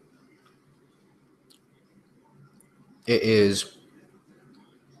 it is,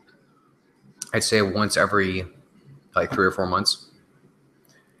 I'd say once every like 3 or 4 months.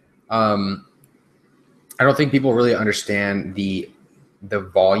 I don't think people really understand the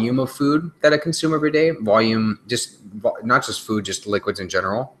volume of food that I consume every day. Volume, just not just food, just liquids in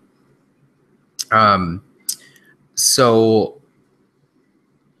general. So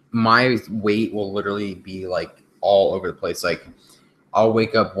my weight will literally be like all over the place. Like I'll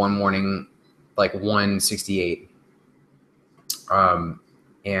wake up one morning like 168. And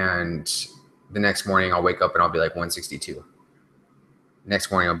the next morning I'll wake up and I'll be like 162. Next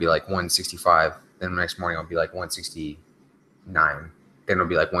morning I'll be like 165. Then the next morning I'll be like 169. Then it'll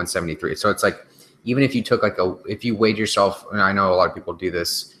be like 173. So it's like, even if you took like if you weighed yourself, and I know a lot of people do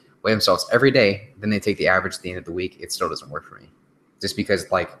this, weigh themselves every day, then they take the average at the end of the week, it still doesn't work for me. Just because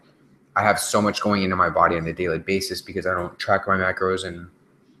like I have so much going into my body on a daily basis because I don't track my macros and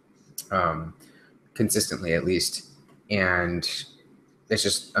consistently at least. And it's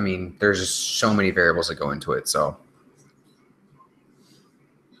just, I mean, there's just so many variables that go into it. So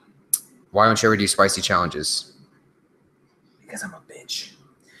why don't you ever do spicy challenges? Because I'm a bitch.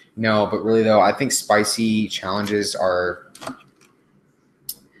 No, but really though, I think spicy challenges are,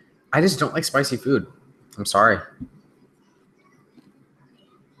 I just don't like spicy food. I'm sorry.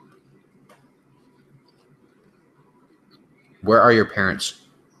 Where are your parents?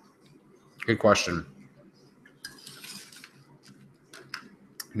 Good question.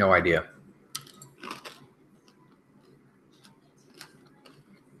 No idea.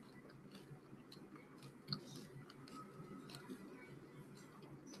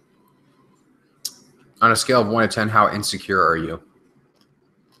 On a scale of 1 to 10, how insecure are you?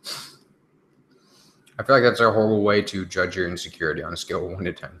 I feel like that's a horrible way to judge your insecurity on a scale of 1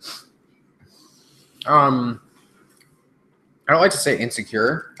 to 10. I don't like to say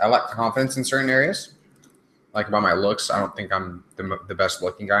insecure. I lack confidence in certain areas. Like about my looks, I don't think I'm the best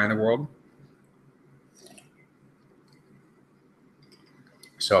looking guy in the world.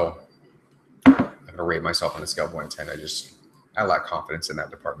 So I'm going to rate myself on a scale of 1 to 10. I lack confidence in that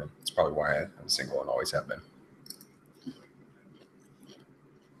department. It's probably why I'm single and always have been.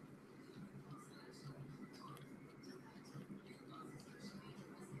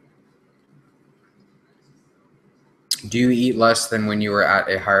 Do you eat less than when you were at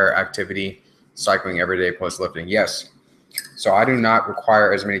a higher activity, cycling every day post lifting? Yes. So I do not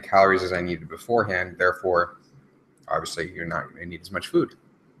require as many calories as I needed beforehand. Therefore, obviously, you're not going to need as much food.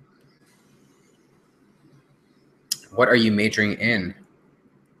 What are you majoring in?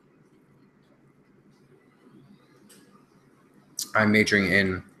 I'm majoring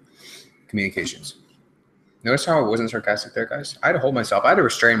in communications. Notice how I wasn't sarcastic there, guys? I had to hold myself. I had to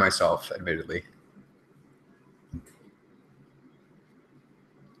restrain myself, admittedly.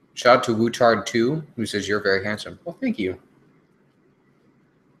 Shout out to WooChard2, who says you're very handsome. Well, thank you.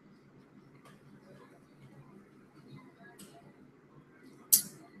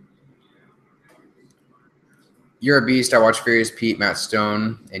 You're a beast. I watch Furious Pete, Matt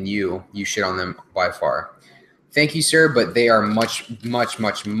Stone, and you shit on them by far. Thank you, sir, but they are much, much,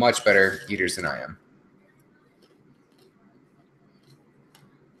 much, much better eaters than I am.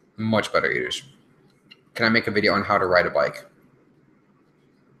 Much better eaters. Can I make a video on how to ride a bike?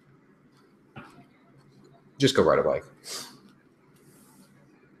 Just go ride a bike.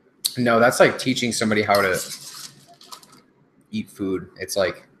 No, that's like teaching somebody how to eat food. It's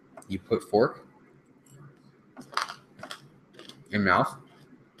like you put fork in mouth,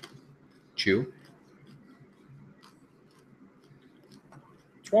 chew,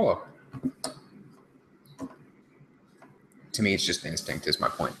 swallow. To me, it's just instinct is my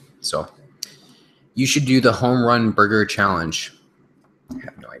point. So you should do the home run burger challenge. I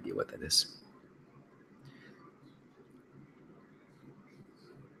have no idea what that is.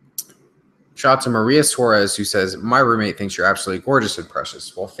 Shout out to Maria Suarez, who says, my roommate thinks you're absolutely gorgeous and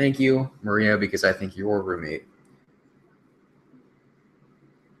precious. Well, thank you, Maria, because I think your roommate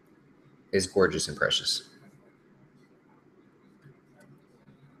is gorgeous and precious.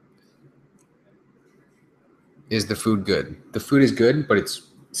 Is the food good? The food is good, but it's,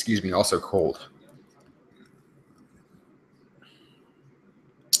 excuse me, also cold.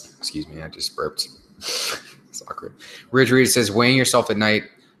 Excuse me, I just burped. It's awkward. Ridge Reed says, weighing yourself at night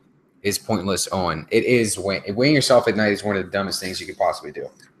is pointless, Owen. It is. Weighing yourself at night is one of the dumbest things you could possibly do.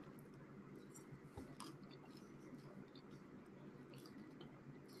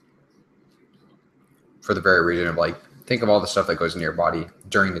 For the very reason of like, think of all the stuff that goes into your body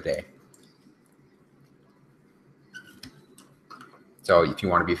during the day. So if you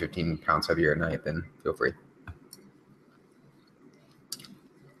want to be 15 pounds heavier at night, then feel free.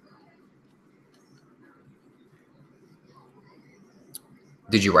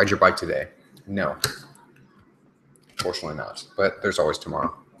 Did you ride your bike today? No. Fortunately not. But there's always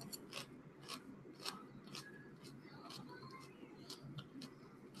tomorrow.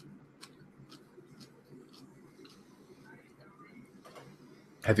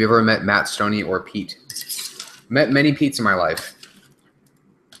 Have you ever met Matt Stoney or Pete? Met many Petes in my life,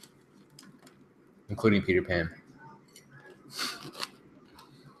 including Peter Pan.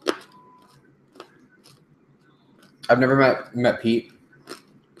 I've never met Pete.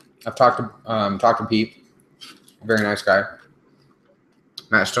 I've talked to Pete. Very nice guy.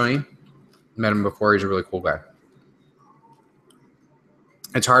 Matt Stoney, met him before. He's a really cool guy.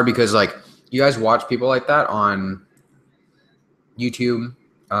 It's hard because like you guys watch people like that on YouTube,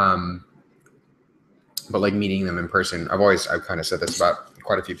 but like meeting them in person. I've kind of said this about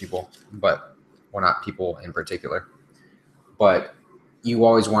quite a few people, but well, not people in particular, but you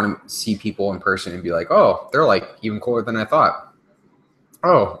always want to see people in person and be like, oh, they're like even cooler than I thought.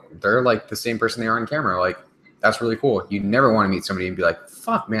 Oh, they're like the same person they are on camera. Like, that's really cool. You never want to meet somebody and be like,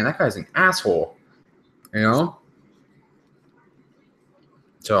 fuck, man, that guy's an asshole. You know?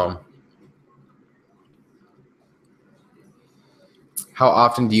 So, how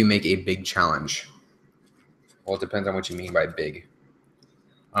often do you make a big challenge? Well, it depends on what you mean by big.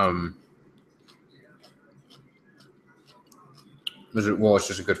 It's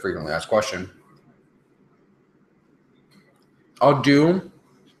just a good frequently asked question. I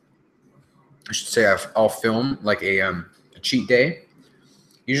should say I'll film like a cheat day,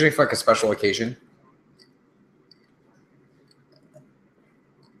 usually for like a special occasion.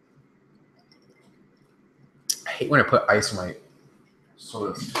 I hate when I put ice in my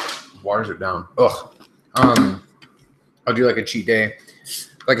soda. Waters it down. Ugh. I'll do like a cheat day,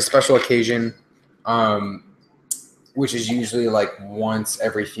 like a special occasion, which is usually like once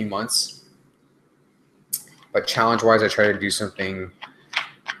every few months. But challenge-wise, I try to do something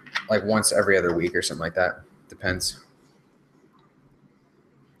like once every other week or something like that. Depends.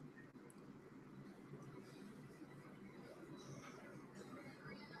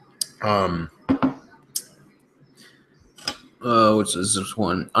 Which is this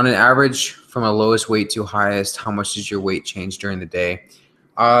one? On an average, from a lowest weight to highest, how much does your weight change during the day?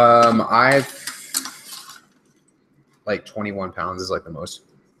 I've like 21 pounds is like the most.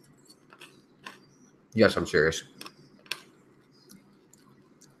 Yes, I'm serious.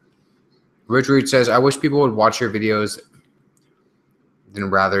 Rich Reed says, I wish people would watch your videos than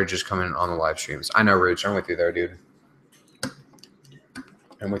rather just come in on the live streams. I know, Rich. I'm with you there, dude.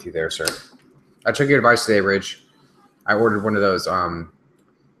 I'm with you there, sir. I took your advice today, Rich. I ordered one of those.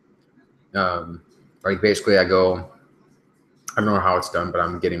 Like basically I don't know how it's done, but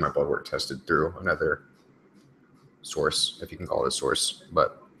I'm getting my blood work tested through another source, if you can call it a source.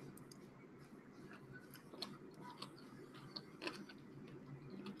 But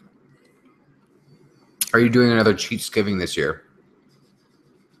are you doing another Cheatsgiving this year?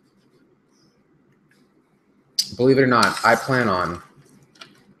 Believe it or not, I plan on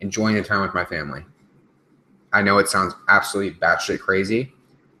enjoying the time with my family. I know it sounds absolutely batshit crazy,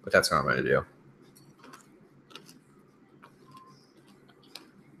 but that's what I'm going to do.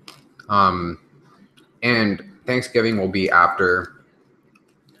 And Thanksgiving will be after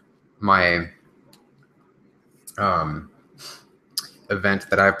my event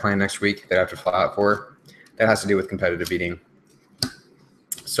that I have planned next week that I have to fly out for. That has to do with competitive eating.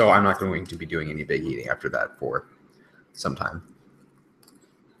 So I'm not going to be doing any big eating after that for some time.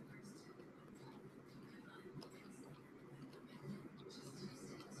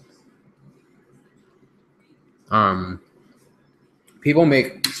 People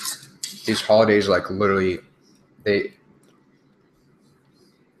make these holidays like literally, they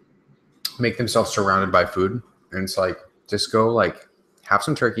make themselves surrounded by food, and it's like just go like have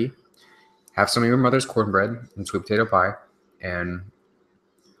some turkey, have some of your mother's cornbread and sweet potato pie, and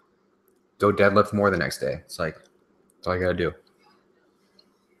go deadlift more the next day. It's like that's all you gotta do.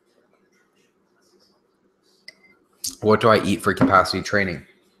 What do I eat for capacity training?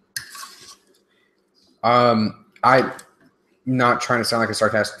 I'm not trying to sound like a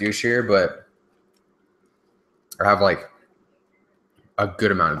sarcastic douche here, but I have like a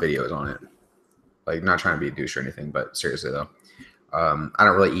good amount of videos on it. Like, not trying to be a douche or anything, but seriously though, I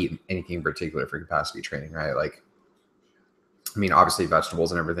don't really eat anything in particular for capacity training. Right? Like, I mean, obviously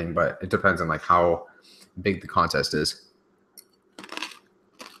vegetables and everything, but it depends on like how big the contest is.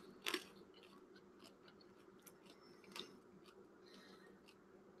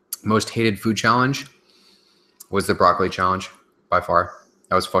 Most hated food challenge was the broccoli challenge. by far.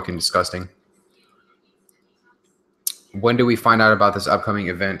 That was fucking disgusting. When do we find out about this upcoming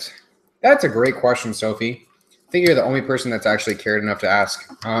event? That's a great question, Sophie. I think you're the only person that's actually cared enough to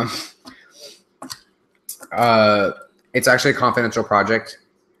ask. It's actually a confidential project.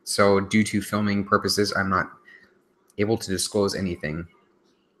 So due to filming purposes, I'm not able to disclose anything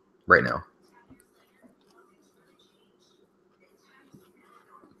right now.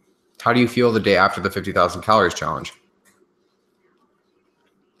 How do you feel the day after the 50,000 calories challenge?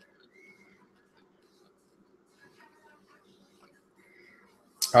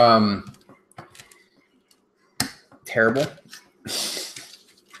 Terrible.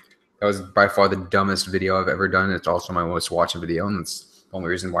 That was by far the dumbest video I've ever done. It's also my most watched video, and that's the only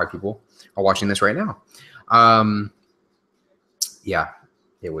reason why people are watching this right now. Yeah,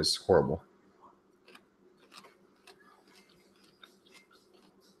 it was horrible.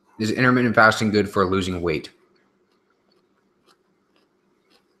 Is intermittent fasting good for losing weight?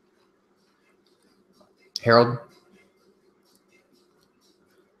 Harold?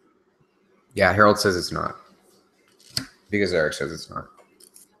 Yeah, Harold says it's not. Because Erik says it's not.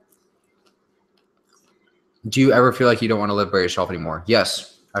 Do you ever feel like you don't want to live by yourself anymore?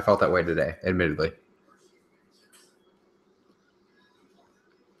 Yes, I felt that way today, admittedly.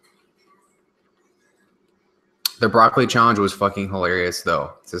 The broccoli challenge was fucking hilarious,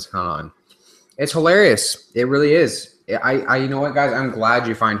 though. Says Hanan. It's hilarious. It really is. You know what, guys? I'm glad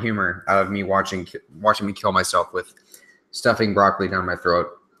you find humor out of me watching me kill myself with stuffing broccoli down my throat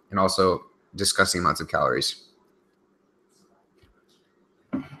and also disgusting amounts of calories.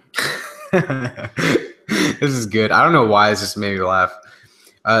 This is good. I don't know why this just made me laugh.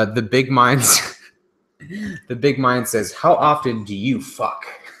 The big minds. The big mind says, "How often do you fuck?"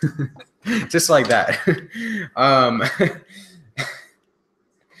 Just like that.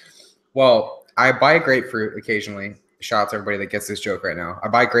 Well, I buy grapefruit occasionally. Shout out to everybody that gets this joke right now. I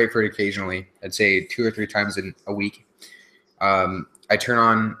buy grapefruit occasionally. I'd say 2 or 3 times in a week. I turn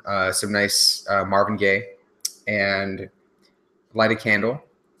on some nice Marvin Gaye and light a candle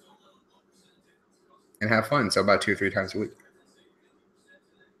and have fun. So about 2 or 3 times a week.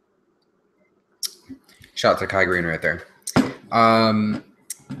 Shout out to Kai Green right there.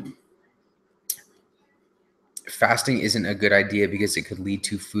 Fasting isn't a good idea because it could lead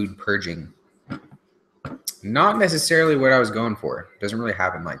to food purging. Not necessarily what I was going for. It doesn't really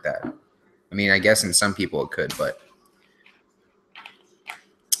happen like that. I mean, I guess in some people it could, but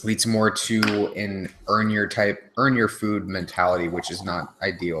leads more to an earn your food mentality, which is not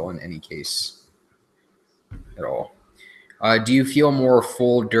ideal in any case at all. Do you feel more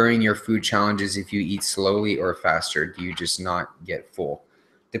full during your food challenges if you eat slowly or faster? Do you just not get full?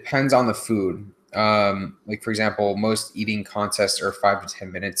 Depends on the food. Like, for example, most eating contests are 5 to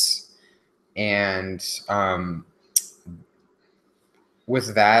 10 minutes. And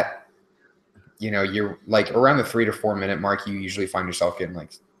with that, you know, you're like around the 3 to 4 minute mark, you usually find yourself getting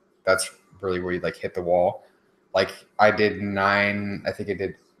like, that's really where you like hit the wall. Like I did I think I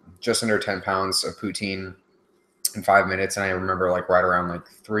did just under 10 pounds of poutine in 5 minutes. And I remember like right around like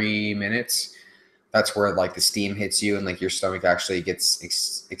 3 minutes, that's where like the steam hits you and like your stomach actually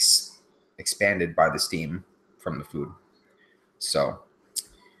gets expanded by the steam from the food. So,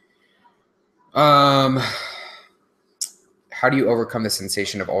 how do you overcome the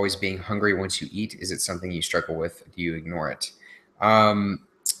sensation of always being hungry once you eat? Is it something you struggle with? Do you ignore it?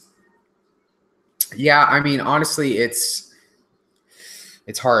 Yeah, I mean, honestly, it's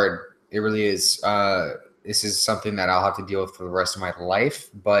hard. It really is. This is something that I'll have to deal with for the rest of my life.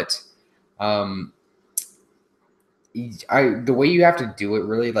 But the way you have to do it,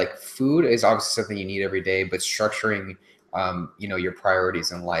 really, like food is obviously something you need every day, but structuring, you know, your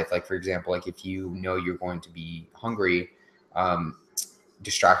priorities in life. Like, for example, like if you know you're going to be hungry,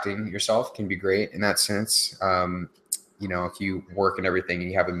 distracting yourself can be great in that sense. You know, if you work and everything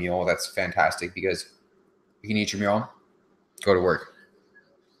and you have a meal, that's fantastic because you can eat your meal, go to work.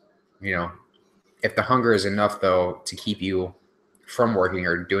 You know, if the hunger is enough though to keep you from working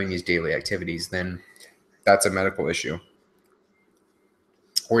or doing these daily activities, then that's a medical issue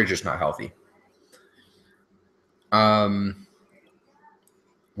or you're just not healthy.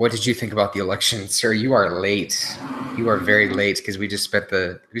 What did you think about the election? Sir, you are late. You are very late because we spent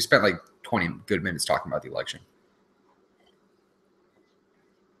like 20 good minutes talking about the election.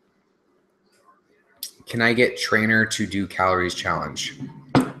 Can I get trainer to do calories challenge?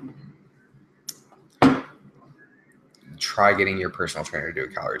 Try getting your personal trainer to do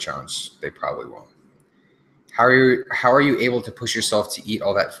a calorie challenge. They probably won't. How are you able to push yourself to eat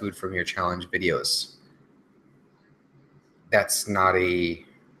all that food from your challenge videos? That's not a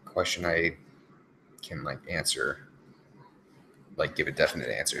question I can like answer. like give a definite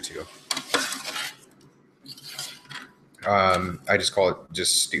answer to. I just call it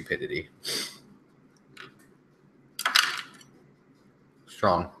just stupidity.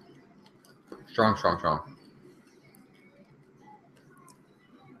 Strong. Strong, strong, strong.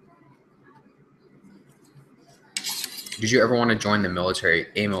 Did you ever want to join the military,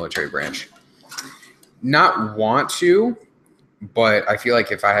 a military branch? Not want to, but I feel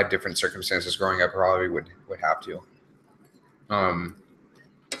like if I had different circumstances growing up, I probably would have to.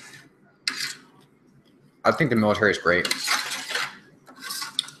 I think the military is great.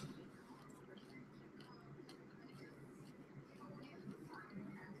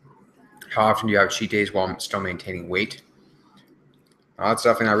 How often do you have cheat days while still maintaining weight? That's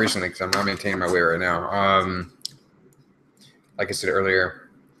definitely not recently because I'm not maintaining my weight right now. Like I said earlier,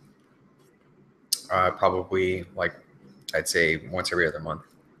 probably like I'd say once every other month.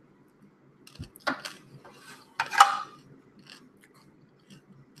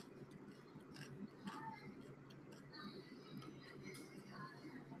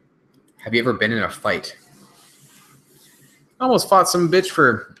 Have you ever been in a fight? I almost fought some bitch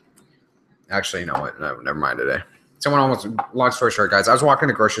for. Actually, you know what? No, never mind today. Someone almost. Long story short, guys, I was walking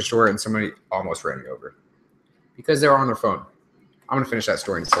to the grocery store and somebody almost ran me over because they were on their phone. I'm gonna finish that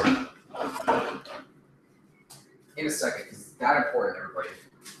story in a second. In a second, because it's that important, everybody.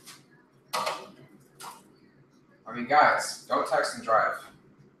 I mean, guys, don't text and drive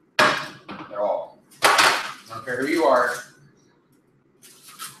at all. I don't care who you are.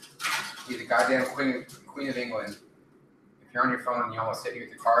 Be the goddamn Queen of England. If you're on your phone and you almost hit me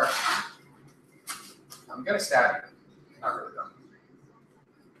with the car, I'm gonna stab you. Not really, though.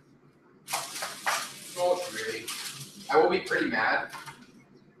 Well, really. I will be pretty mad,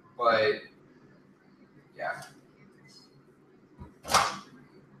 but yeah.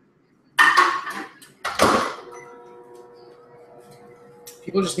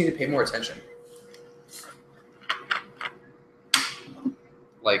 People just need to pay more attention.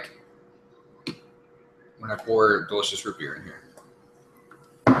 Like when I pour delicious root beer in here.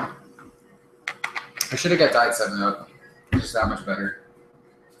 I should have got Diet 7 Up. It's just that much better.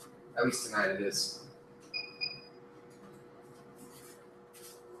 At least tonight it is.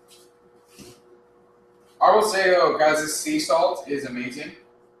 I will say though, guys, this sea salt is amazing.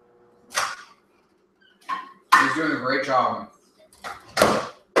 He's doing a great job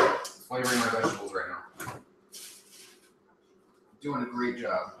flavoring my vegetables right now. Doing a great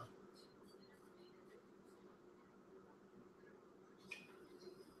job.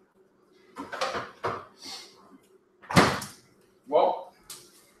 Well,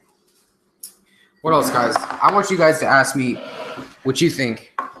 what else, guys? I want you guys to ask me what you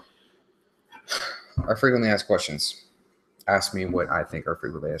think are frequently asked questions. Ask me what I think are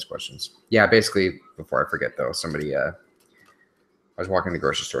frequently asked questions. Yeah, basically, before I forget though, somebody, I was walking to the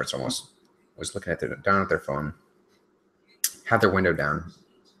grocery store and someone was looking at down at their phone, had their window down,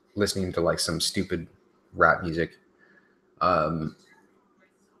 listening to like some stupid rap music. It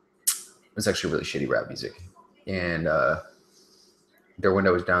was actually really shitty rap music. And their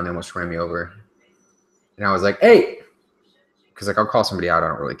window was down. They almost ran me over. And I was like, hey, because like I'll call somebody out. I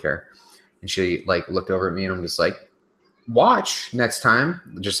don't really care. And she like looked over at me and I'm just like, watch next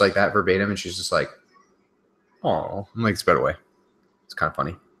time. Just like that verbatim. And she's just like, oh, I'm like, it's a better way. It's kind of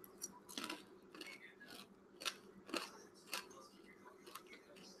funny.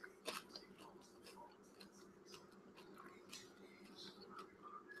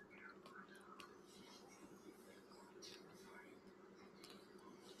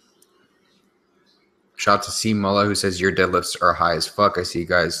 Shout out to C Mulla who says your deadlifts are high as fuck. I see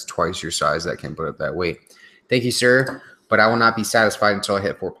guys twice your size that can put up that weight. Thank you, sir. But I will not be satisfied until I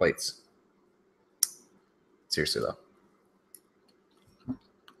hit 4 plates. Seriously, though.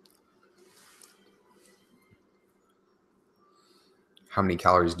 How many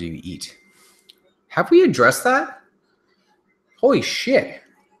calories do you eat? Have we addressed that? Holy shit.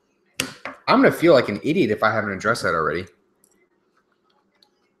 I'm going to feel like an idiot if I haven't addressed that already.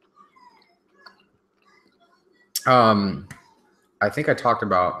 I think I talked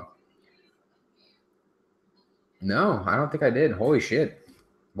about... No, I don't think I did. Holy shit.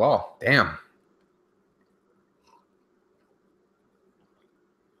 Well, damn.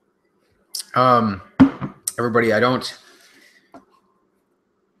 Everybody, I don't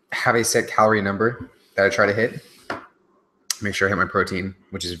have a set calorie number that I try to hit. Make sure I hit my protein,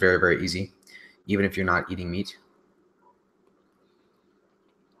 which is very, very easy, even if you're not eating meat.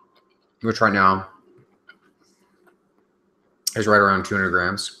 Which right now is right around 200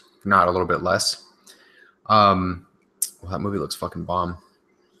 grams, if not a little bit less. Well, that movie looks fucking bomb.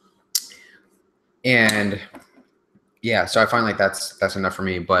 And yeah, so I find like that's enough for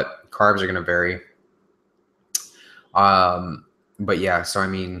me, but carbs are gonna vary. But yeah, so I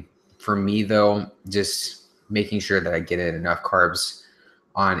mean, for me though, just making sure that I get in enough carbs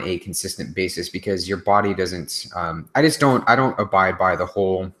on a consistent basis, because your body doesn't. I don't abide by the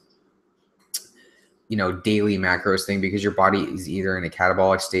whole, daily macros thing, because your body is either in a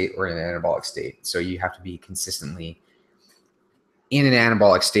catabolic state or in an anabolic state. So you have to be consistently in an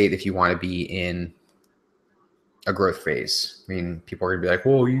anabolic state if you want to be in a growth phase. I mean, people are gonna be like,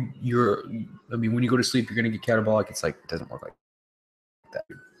 "Well, when you go to sleep, you're gonna get catabolic." It's like, it doesn't work like that.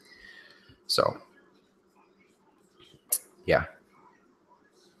 So, yeah.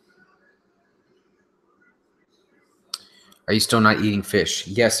 Are you still not eating fish?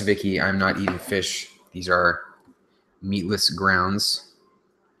 Yes, Vicky, I'm not eating fish. These are meatless grounds.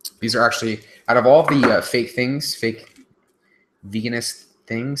 These are actually, out of all the fake veganist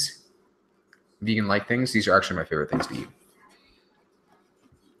things, vegan-like things, these are actually my favorite things to eat.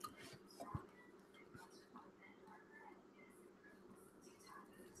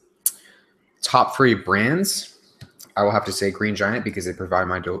 Top 3 brands, I will have to say Green Giant, because they provide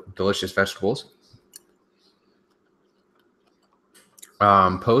my delicious vegetables.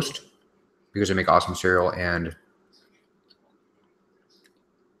 Post, because they make awesome cereal, and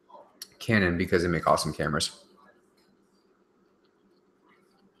Canon, because they make awesome cameras.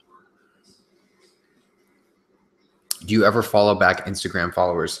 Do you ever follow back Instagram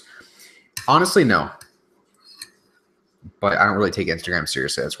followers? Honestly, no. But I don't really take Instagram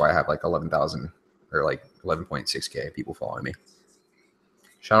seriously. That's why I have like 11,000 or like 11.6K people following me.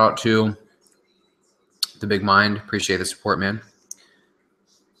 Shout out to The Big Mind. Appreciate the support, man.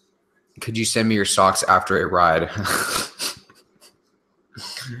 Could you send me your socks after a ride?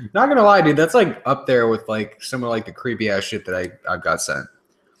 Not gonna lie, dude. That's like up there with like some of like the creepy ass shit that I've got sent.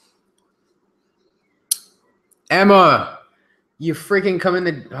 Emma, you freaking come in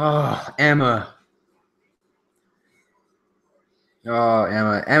the. Oh, Emma. Oh,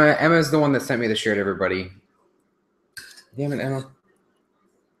 Emma. Emma's the one that sent me the shirt, everybody. Damn it, Emma. I'll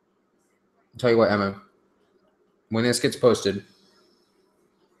tell you what, Emma. When this gets posted, you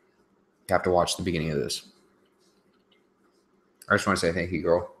have to watch the beginning of this. I just want to say thank you,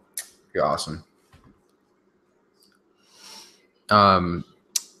 girl. You're awesome.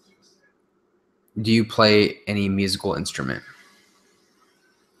 Do you play any musical instrument?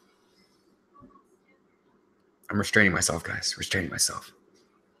 I'm restraining myself, guys. Restraining myself.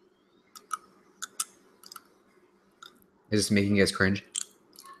 Is this making you guys cringe?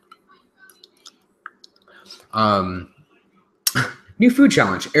 New food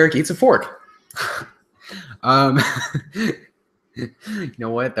challenge. Erik eats a fork. You know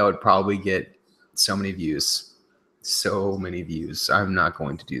what? That would probably get so many views. So many views. I'm not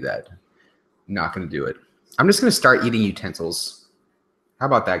going to do that. Not going to do it. I'm just going to start eating utensils. How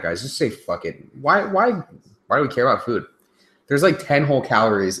about that, guys? Just say fuck it. Why do we care about food? There's like 10 whole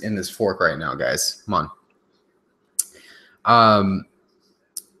calories in this fork right now, guys. Come on.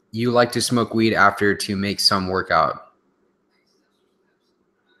 You like to smoke weed after to make some workout.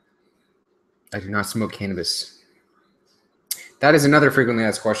 I do not smoke cannabis. That is another frequently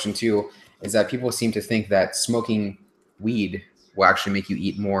asked question too, is that people seem to think that smoking weed will actually make you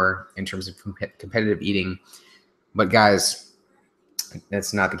eat more in terms of competitive eating. But guys,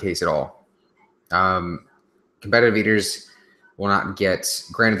 that's not the case at all. Competitive eaters will not get,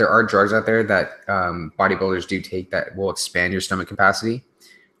 granted, there are drugs out there that bodybuilders do take that will expand your stomach capacity.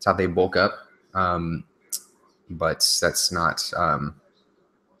 It's how they bulk up. But that's not,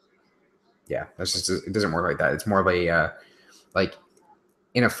 yeah, that's just, it doesn't work like that. It's more of a, like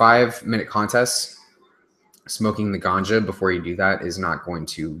in a 5-minute contest, smoking the ganja before you do that is not going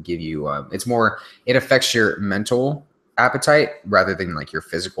to give you, it's more, it affects your mental appetite rather than like your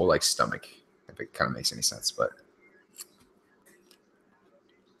physical, like stomach, if it kind of makes any sense. But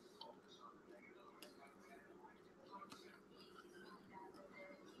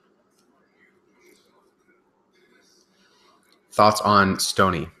thoughts on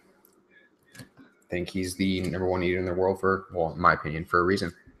Stoney? I think he's the #1 eater in the world for, well, in my opinion, for a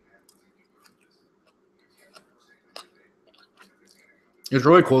reason. It's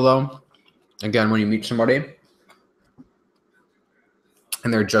really cool though. Again, when you meet somebody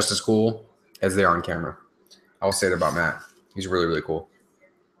and they're just as cool as they are on camera. I'll say that about Matt. He's really, really cool.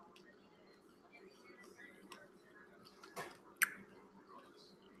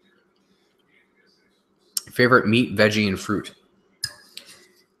 Favorite meat, veggie, and fruit?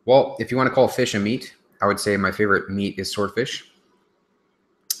 Well, if you want to call fish a meat, I would say my favorite meat is swordfish.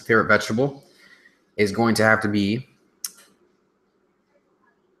 Favorite vegetable is going to have to be,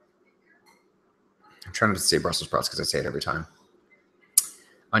 I'm try not to say Brussels sprouts because I say it every time.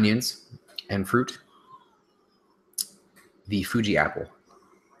 Onions and fruit. The Fuji apple.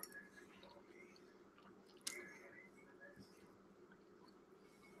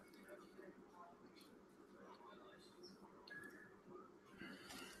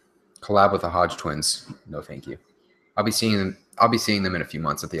 Collab with the Hodge twins. No, thank you. I'll be seeing them in a few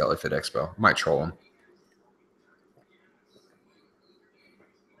months at the LA Fit Expo. Might troll them.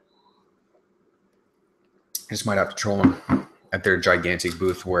 I just might have to troll them at their gigantic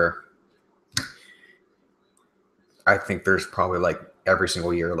booth where I think there's probably like every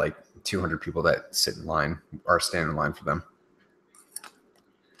single year like 200 people that sit in line or stand in line for them.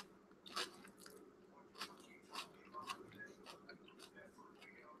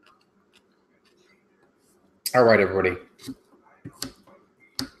 All right, everybody.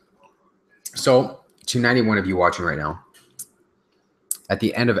 So, 291 of you watching right now, at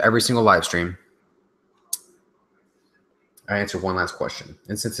the end of every single live stream, I answer one last question.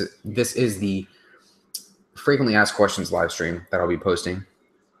 And since this is the frequently asked questions live stream that I'll be posting,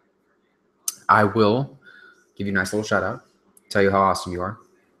 I will give you a nice little shout out, tell you how awesome you are,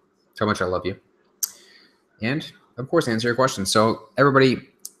 how much I love you, and of course answer your questions. So everybody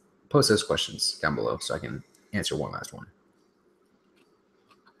post those questions down below so I can answer one last one.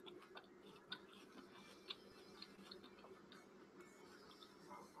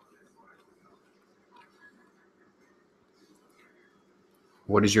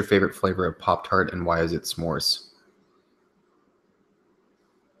 What is your favorite flavor of Pop-Tart and why is it s'mores?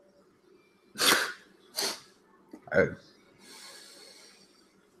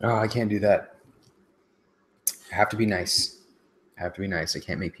 I can't do that. I have to be nice. I have to be nice. I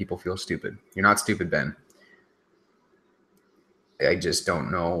can't make people feel stupid. You're not stupid, Ben. I just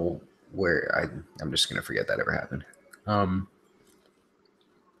don't know where I'm just going to forget that ever happened.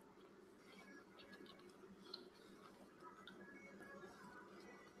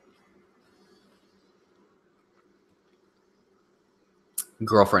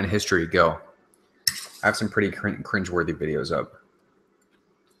 Girlfriend history, go. I have some pretty cringeworthy videos up.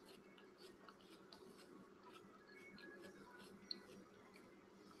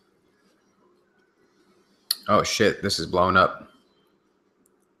 Oh shit, this is blowing up.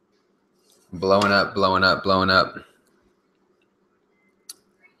 Blowing up, blowing up, blowing up.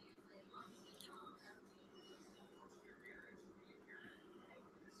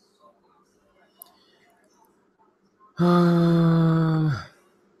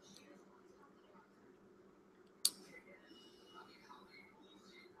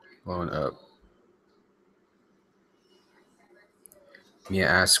 Blowing up. Mia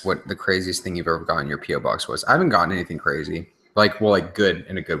asks what the craziest thing you've ever gotten in your P.O. box was. I haven't gotten anything crazy. Like good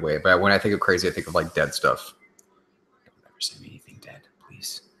in a good way. But when I think of crazy, I think of like dead stuff. Don't ever send me anything dead,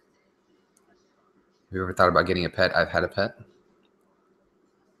 please. Have you ever thought about getting a pet? I've had a pet.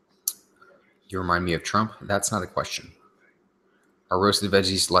 You remind me of Trump. That's not a question. Are roasted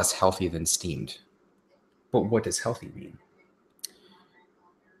veggies less healthy than steamed? But what does healthy mean?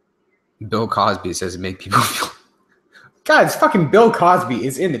 Bill Cosby says make people feel... God, it's fucking Bill Cosby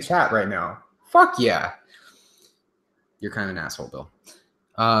is in the chat right now. Fuck yeah. You're kind of an asshole, Bill.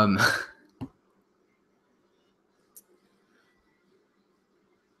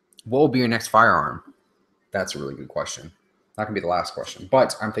 What will be your next firearm? That's a really good question. That can be the last question,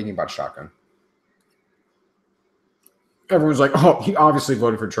 but I'm thinking about shotgun. Everyone's like, oh, he obviously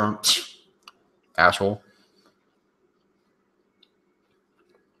voted for Trump. Asshole.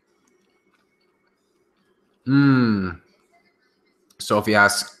 Sophie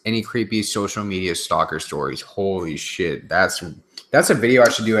asks, any creepy social media stalker stories? Holy shit. That's a video I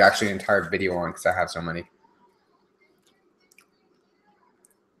should do actually an entire video on because I have so many.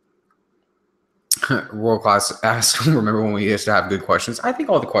 World Class asks, remember when we used to have good questions? I think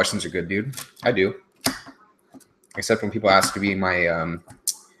all the questions are good, dude. I do. Except when people ask to be my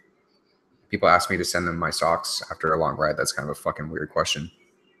people ask me to send them my socks after a long ride. That's kind of a fucking weird question.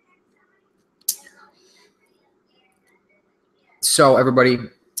 So everybody,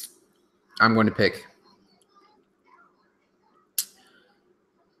 I'm going to pick.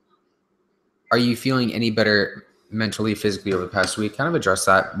 Are you feeling any better mentally, physically over the past week? Kind of address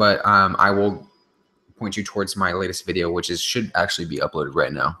that, but I will point you towards my latest video, which should actually be uploaded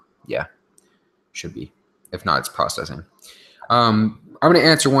right now. Yeah, should be. If not, it's processing. I'm going to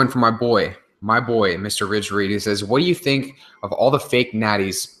answer one from my boy, Mr. Ridge Reed. He says, what do you think of all the fake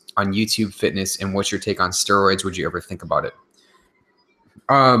natties on YouTube fitness and what's your take on steroids? Would you ever think about it?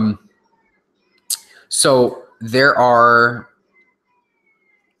 So there are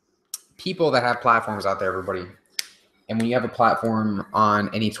people that have platforms out there, everybody, And when you have a platform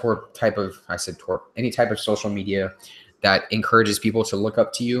on any type of social media that encourages people to look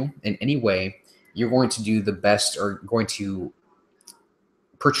up to you in any way, you're going to do the best, or going to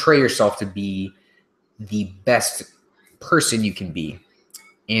portray yourself to be the best person you can be.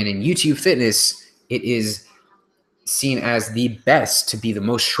 And in YouTube fitness, it is seen as the best to be the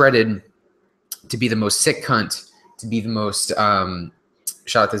most shredded, to be the most sick cunt, to be the most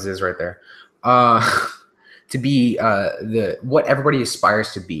shout out to Ziz right there, to be what everybody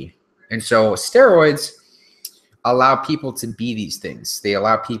aspires to be. And so steroids allow people to be these things. They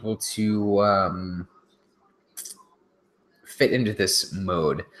allow people to fit into this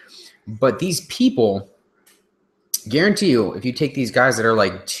mode. But these people, guarantee you, if you take these guys that are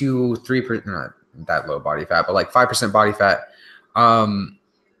like 2-3%, not that low body fat, but like 5% body fat,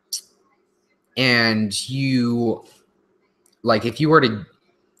 and you, like, if you were to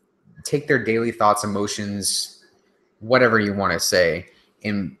take their daily thoughts, emotions, whatever you want to say,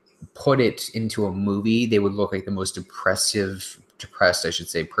 and put it into a movie, they would look like the most depressed, I should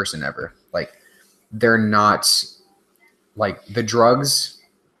say, person ever. Like, they're not, like, the drugs,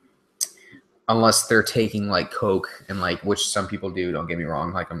 unless they're taking like coke and like, which some people do, don't get me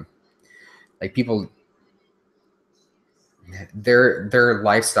wrong, people, their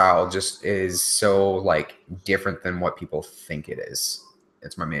lifestyle just is so like different than what people think it is.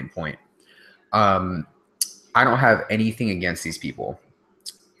 It's my main point. I don't have anything against these people,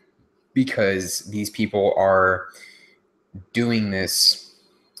 because these people are doing this.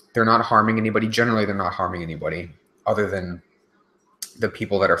 They're not harming anybody. Generally, they're not harming anybody other than the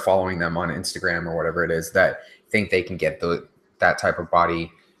people that are following them on Instagram or whatever it is, that think they can get that type of body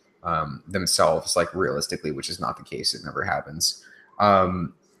themselves, like, realistically, which is not the case. It never happens.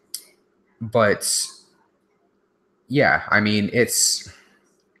 But yeah, I mean, it's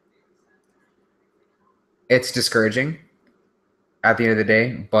discouraging at the end of the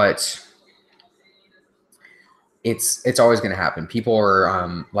day, but it's always going to happen. People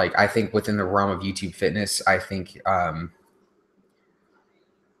are like, I think within the realm of YouTube fitness, I think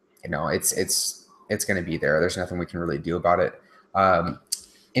it's going to be there. There's nothing we can really do about it.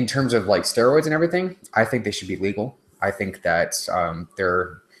 In terms of like steroids and everything, I think they should be legal. I think that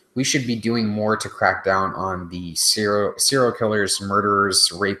we should be doing more to crack down on the serial killers, murderers,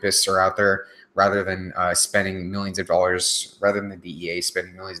 rapists are out there, rather than spending millions of dollars, rather than the DEA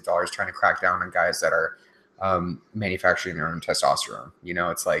spending millions of dollars trying to crack down on guys that are manufacturing their own testosterone. You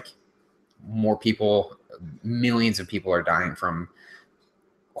know, it's like more people, millions of people are dying from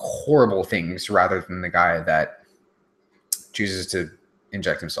horrible things, rather than the guy that chooses to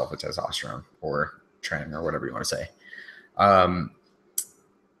inject himself with testosterone or tren or whatever you want to say.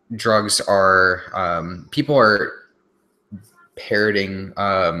 Drugs are, people are parroting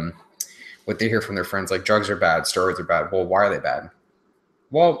what they hear from their friends, like, drugs are bad, steroids are bad. Well, why are they bad?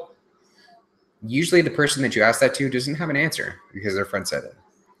 Well, usually the person that you ask that to doesn't have an answer, because their friend said it.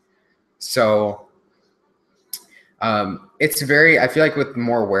 So it's very, I feel like with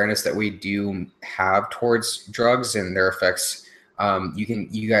more awareness that we do have towards drugs and their effects,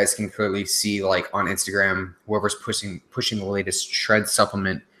 you guys can clearly see, like, on Instagram, whoever's pushing the latest shred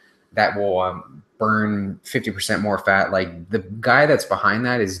supplement that will burn 50% more fat. Like, the guy that's behind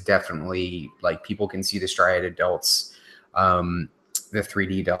that is definitely, like, people can see the striated delts, the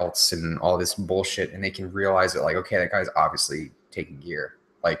 3D delts and all this bullshit, and they can realize that, like, okay, that guy's obviously taking gear.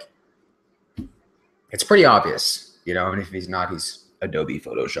 Like, it's pretty obvious, you know, and if he's not, he's Adobe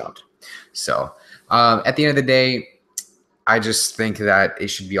Photoshopped. So at the end of the day, I just think that it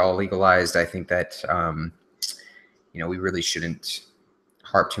should be all legalized. I think that, we really shouldn't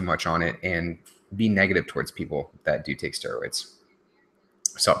harp too much on it and be negative towards people that do take steroids.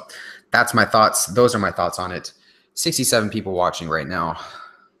 So that's my thoughts. Those are my thoughts on it. 67 people watching right now.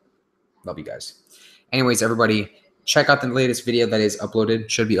 Love you guys. Anyways, everybody, check out the latest video that is uploaded.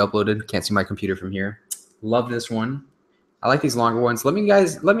 Should be uploaded. Can't see my computer from here. Love this one. I like these longer ones. Let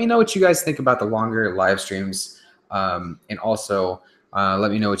me know what you guys think about the longer live streams. And also let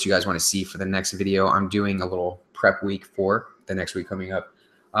me know what you guys want to see for the next video. I'm doing a little prep week for the next week coming up.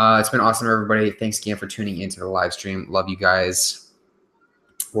 It's been awesome, everybody. Thanks again for tuning into the live stream. Love you guys.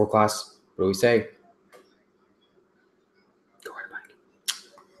 World class. What do we say?